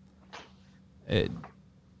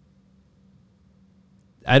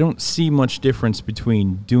 I don't see much difference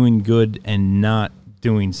between doing good and not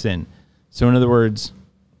doing sin. So in other words,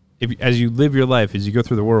 as you live your life, as you go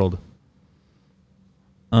through the world,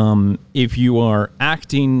 if you are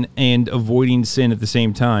acting and avoiding sin at the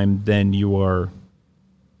same time, then you are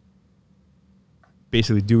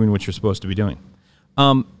basically doing what you're supposed to be doing.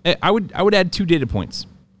 I would add 2 data points.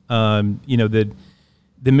 The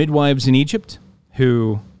midwives in Egypt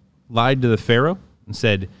who lied to the Pharaoh and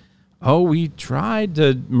said, "Oh, we tried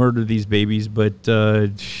to murder these babies, but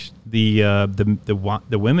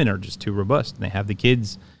the women are just too robust and they have the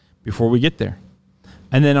kids before we get there.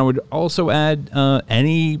 And then I would also add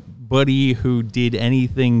anybody who did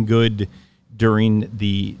anything good during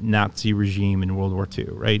the Nazi regime in World War II,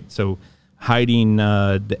 right? So hiding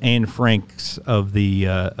the Anne Franks of the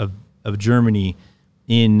of Germany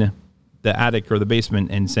in the attic or the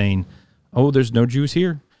basement and saying, "Oh, there's no Jews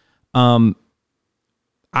here." I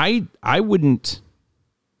would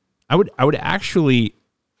actually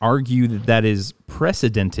argue that is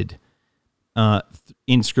precedented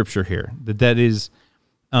in Scripture here. That is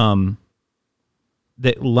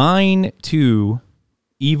that lying to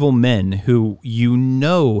evil men who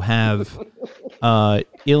have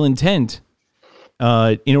ill intent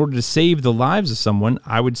in order to save the lives of someone.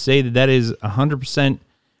 I would say that is 100%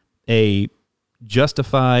 a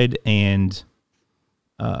justified and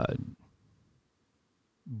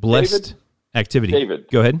blessed activity. David,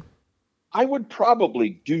 go ahead. I would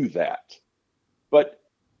probably do that, but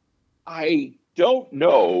I don't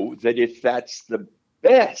know that if that's the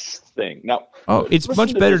best thing. Now, it's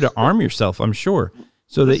much better to arm yourself, I'm sure,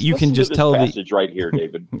 so that you can just tell the passage right here,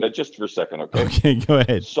 David. Just for a second, okay? Okay, go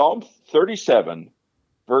ahead. Psalm 37,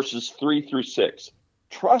 verses 3-6.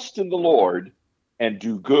 Trust in the Lord and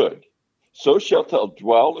do good, so shalt thou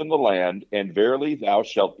dwell in the land, and verily thou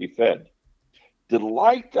shalt be fed.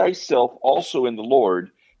 Delight thyself also in the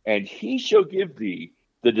Lord, and he shall give thee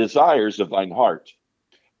the desires of thine heart.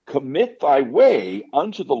 Commit thy way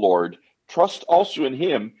unto the Lord, trust also in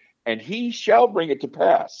him, and he shall bring it to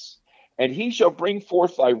pass. And he shall bring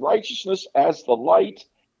forth thy righteousness as the light,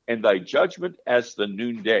 and thy judgment as the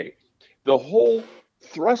noonday. The whole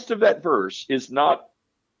thrust of that verse is not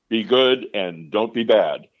be good and don't be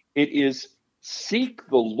bad. It is seek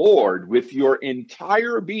the Lord with your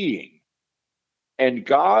entire being, and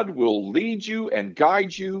God will lead you and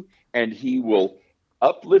guide you, and he will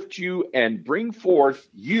uplift you and bring forth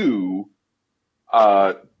you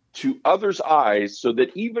to others' eyes, so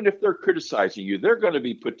that even if they're criticizing you, they're going to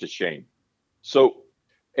be put to shame. So,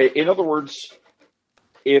 in other words,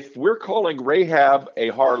 if we're calling Rahab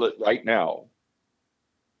a harlot right now,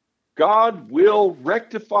 God will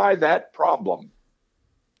rectify that problem,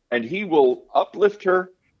 and he will uplift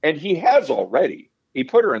her, and he has already. He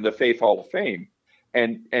put her in the Faith Hall of Fame,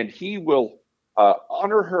 and he will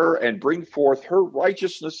honor her and bring forth her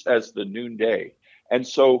righteousness as the noonday. And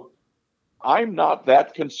so I'm not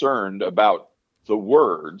that concerned about the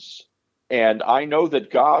words, and I know that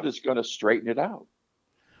God is going to straighten it out.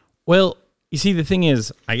 Well, you see, the thing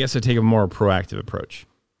is, I guess I take a more proactive approach.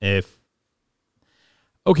 The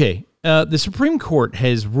Supreme Court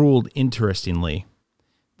has ruled, interestingly,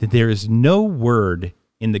 that there is no word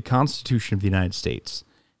in the Constitution of the United States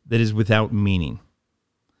that is without meaning.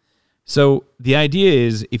 So the idea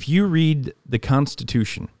is, if you read the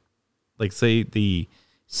Constitution, like say the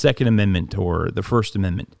Second Amendment or the First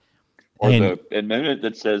Amendment, or the amendment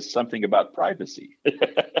that says something about privacy.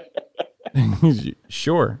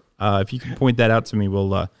 Sure. If you can point that out to me,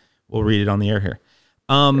 we'll read it on the air here.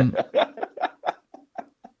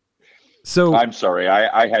 So I'm sorry,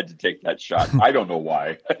 I had to take that shot. I don't know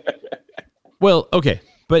why. Well, okay,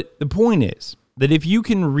 but the point is that if you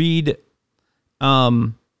can read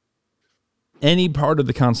any part of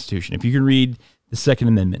the Constitution, if you can read the Second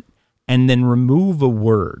Amendment and then remove a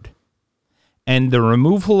word, and the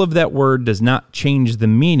removal of that word does not change the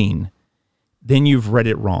meaning, then you've read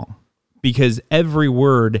it wrong, because every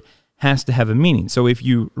word has to have a meaning. So if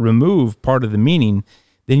you remove part of the meaning,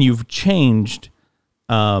 then you've changed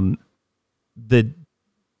the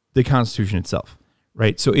Constitution itself,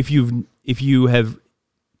 right? So if you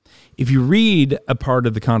read a part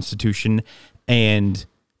of the Constitution and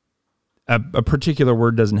a particular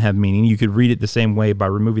word doesn't have meaning, you could read it the same way by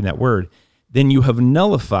removing that word, then you have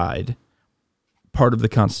nullified part of the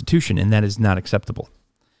Constitution, and that is not acceptable.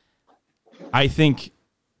 I think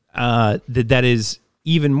that is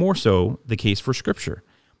even more so the case for Scripture.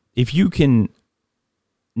 If you can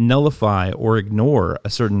nullify or ignore a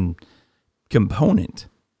certain component,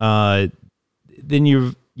 then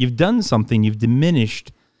you've done something. You've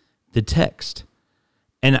diminished the text.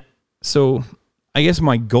 And so I guess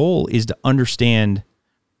my goal is to understand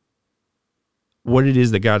what it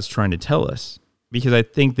is that God's trying to tell us, because I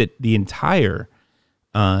think that the entire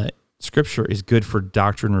Scripture is good for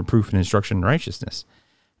doctrine, reproof, and instruction in righteousness.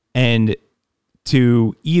 And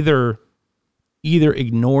to either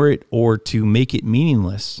ignore it or to make it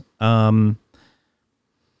meaningless,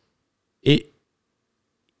 it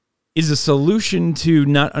is a solution to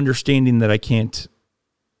not understanding that I can't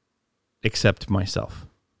accept myself.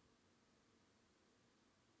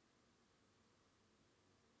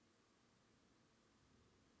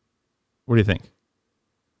 What do you think?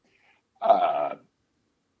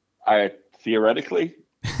 I theoretically,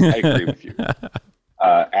 I agree with you.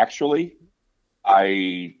 Actually,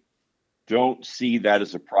 I don't see that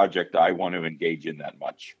as a project I want to engage in that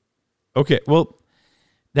much. Okay, well,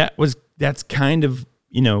 that's kind of,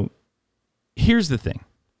 here's the thing.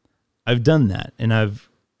 I've done that, and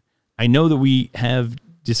I know that we have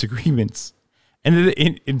disagreements, and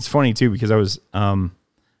it's funny too because I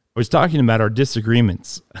was talking about our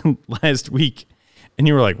disagreements last week, and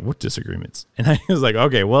you were like, "What disagreements?" And I was like,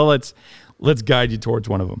 "Okay, well, let's guide you towards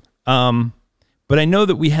one of them." But I know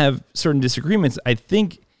that we have certain disagreements. I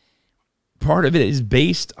think part of it is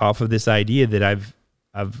based off of this idea that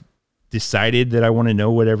I've decided that I want to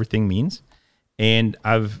know what everything means, and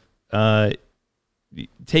I've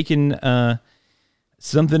taken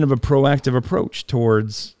something of a proactive approach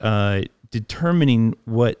towards determining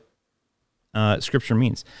what Scripture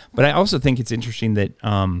means. But I also think it's interesting that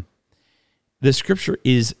the Scripture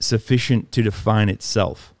is sufficient to define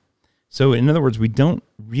itself. So, in other words, we don't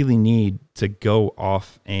really need to go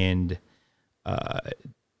off and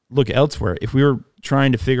look elsewhere. If we were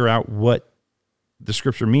trying to figure out what the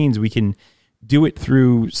Scripture means, we can do it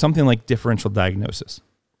through something like differential diagnosis.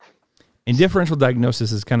 And differential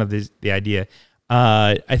diagnosis is kind of the idea.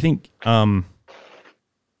 I think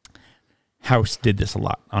House did this a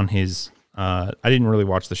lot on his. I didn't really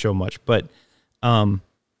watch the show much, but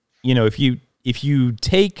if you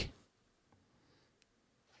take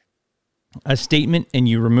a statement and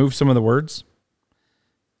you remove some of the words,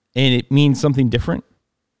 and it means something different,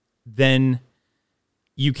 then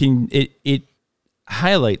you can it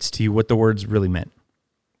highlights to you what the words really meant.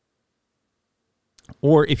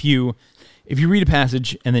 Or if you read a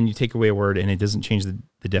passage and then you take away a word and it doesn't change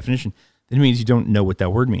the definition, then it means you don't know what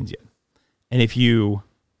that word means yet. And if you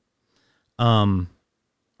are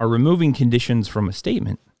removing conditions from a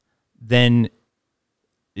statement, then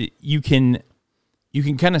you can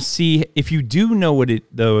kind of see, if you do know what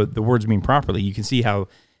the words mean properly, you can see how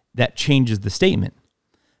that changes the statement.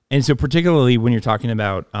 And so particularly when you're talking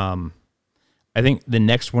about, I think the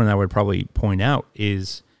next one I would probably point out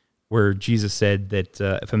is where Jesus said that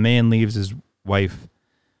if a man leaves his wife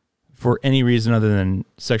for any reason other than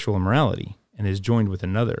sexual immorality and is joined with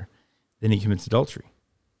another, then he commits adultery.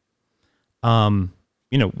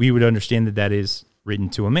 We would understand that is written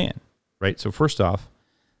to a man, right? So first off,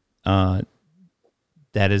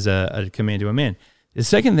 that is a command to a man. The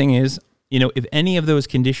second thing is, if any of those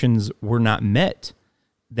conditions were not met,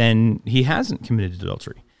 then he hasn't committed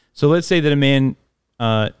adultery. So let's say that a man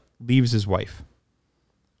leaves his wife,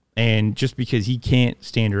 and just because he can't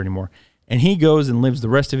stand her anymore, and he goes and lives the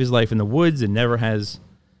rest of his life in the woods and never has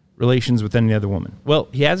relations with any other woman. Well,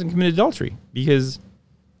 he hasn't committed adultery because,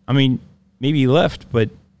 maybe he left, but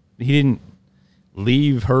he didn't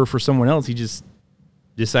leave her for someone else. He just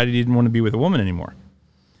decided he didn't want to be with a woman anymore.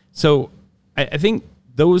 So I think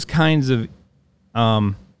those kinds of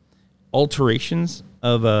alterations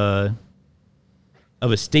of a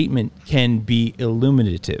statement can be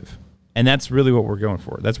illuminative. And that's really what we're going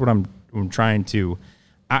for. That's what I'm trying to.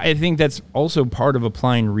 I think that's also part of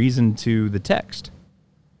applying reason to the text.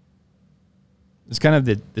 It's kind of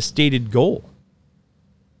the stated goal.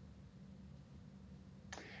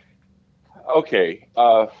 Okay.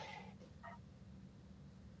 I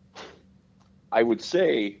would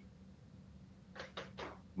say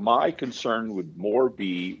my concern would more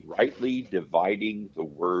be rightly dividing the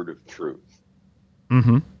word of truth.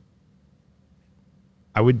 Mm-hmm.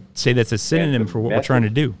 I would say that's a synonym for what we're trying to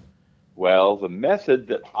do. Well, the method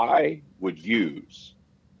that I would use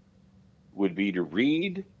would be to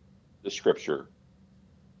read the Scripture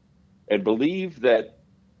and believe that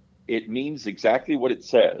it means exactly what it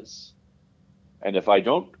says. And if I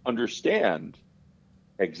don't understand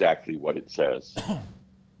exactly what it says,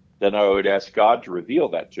 then I would ask God to reveal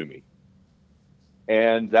that to me.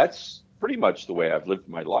 And that's pretty much the way I've lived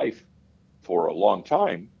my life for a long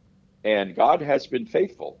time. And God has been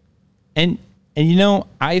faithful. And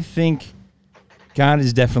I think God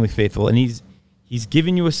is definitely faithful. And he's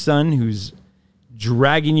given you a son who's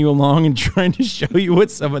dragging you along and trying to show you what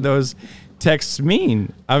some of those texts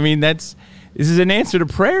mean. This is an answer to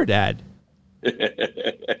prayer, Dad.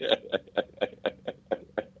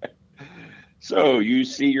 So you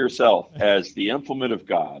see yourself as the implement of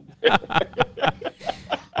God.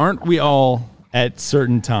 Aren't we all at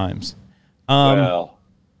certain times? Well,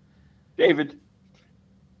 David,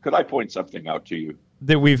 could I point something out to you?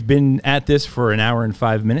 That we've been at this for an hour and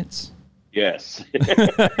 5 minutes? Yes.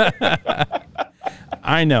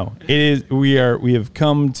 I know. It is. We have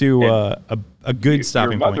come to a good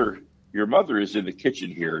stopping point. Your mother is in the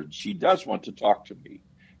kitchen here, and she does want to talk to me.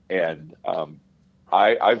 And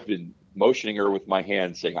I've been motioning her with my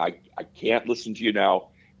hand, saying, I can't listen to you now.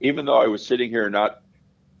 Even though I was sitting here not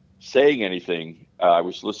saying anything, I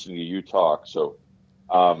was listening to you talk. So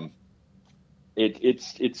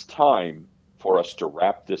it's time for us to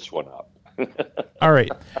wrap this one up. All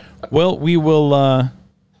right. Well, we will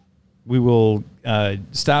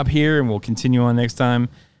stop here and we'll continue on next time.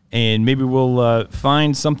 And maybe we'll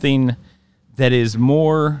find something that is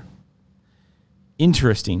more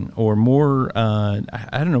interesting or more, I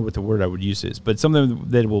don't know what the word I would use is, but something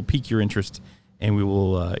that will pique your interest and we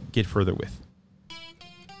will get further with.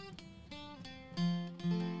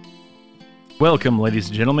 Welcome, ladies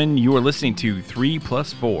and gentlemen. You are listening to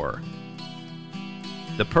 3+4.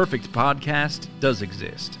 The perfect podcast does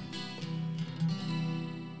exist.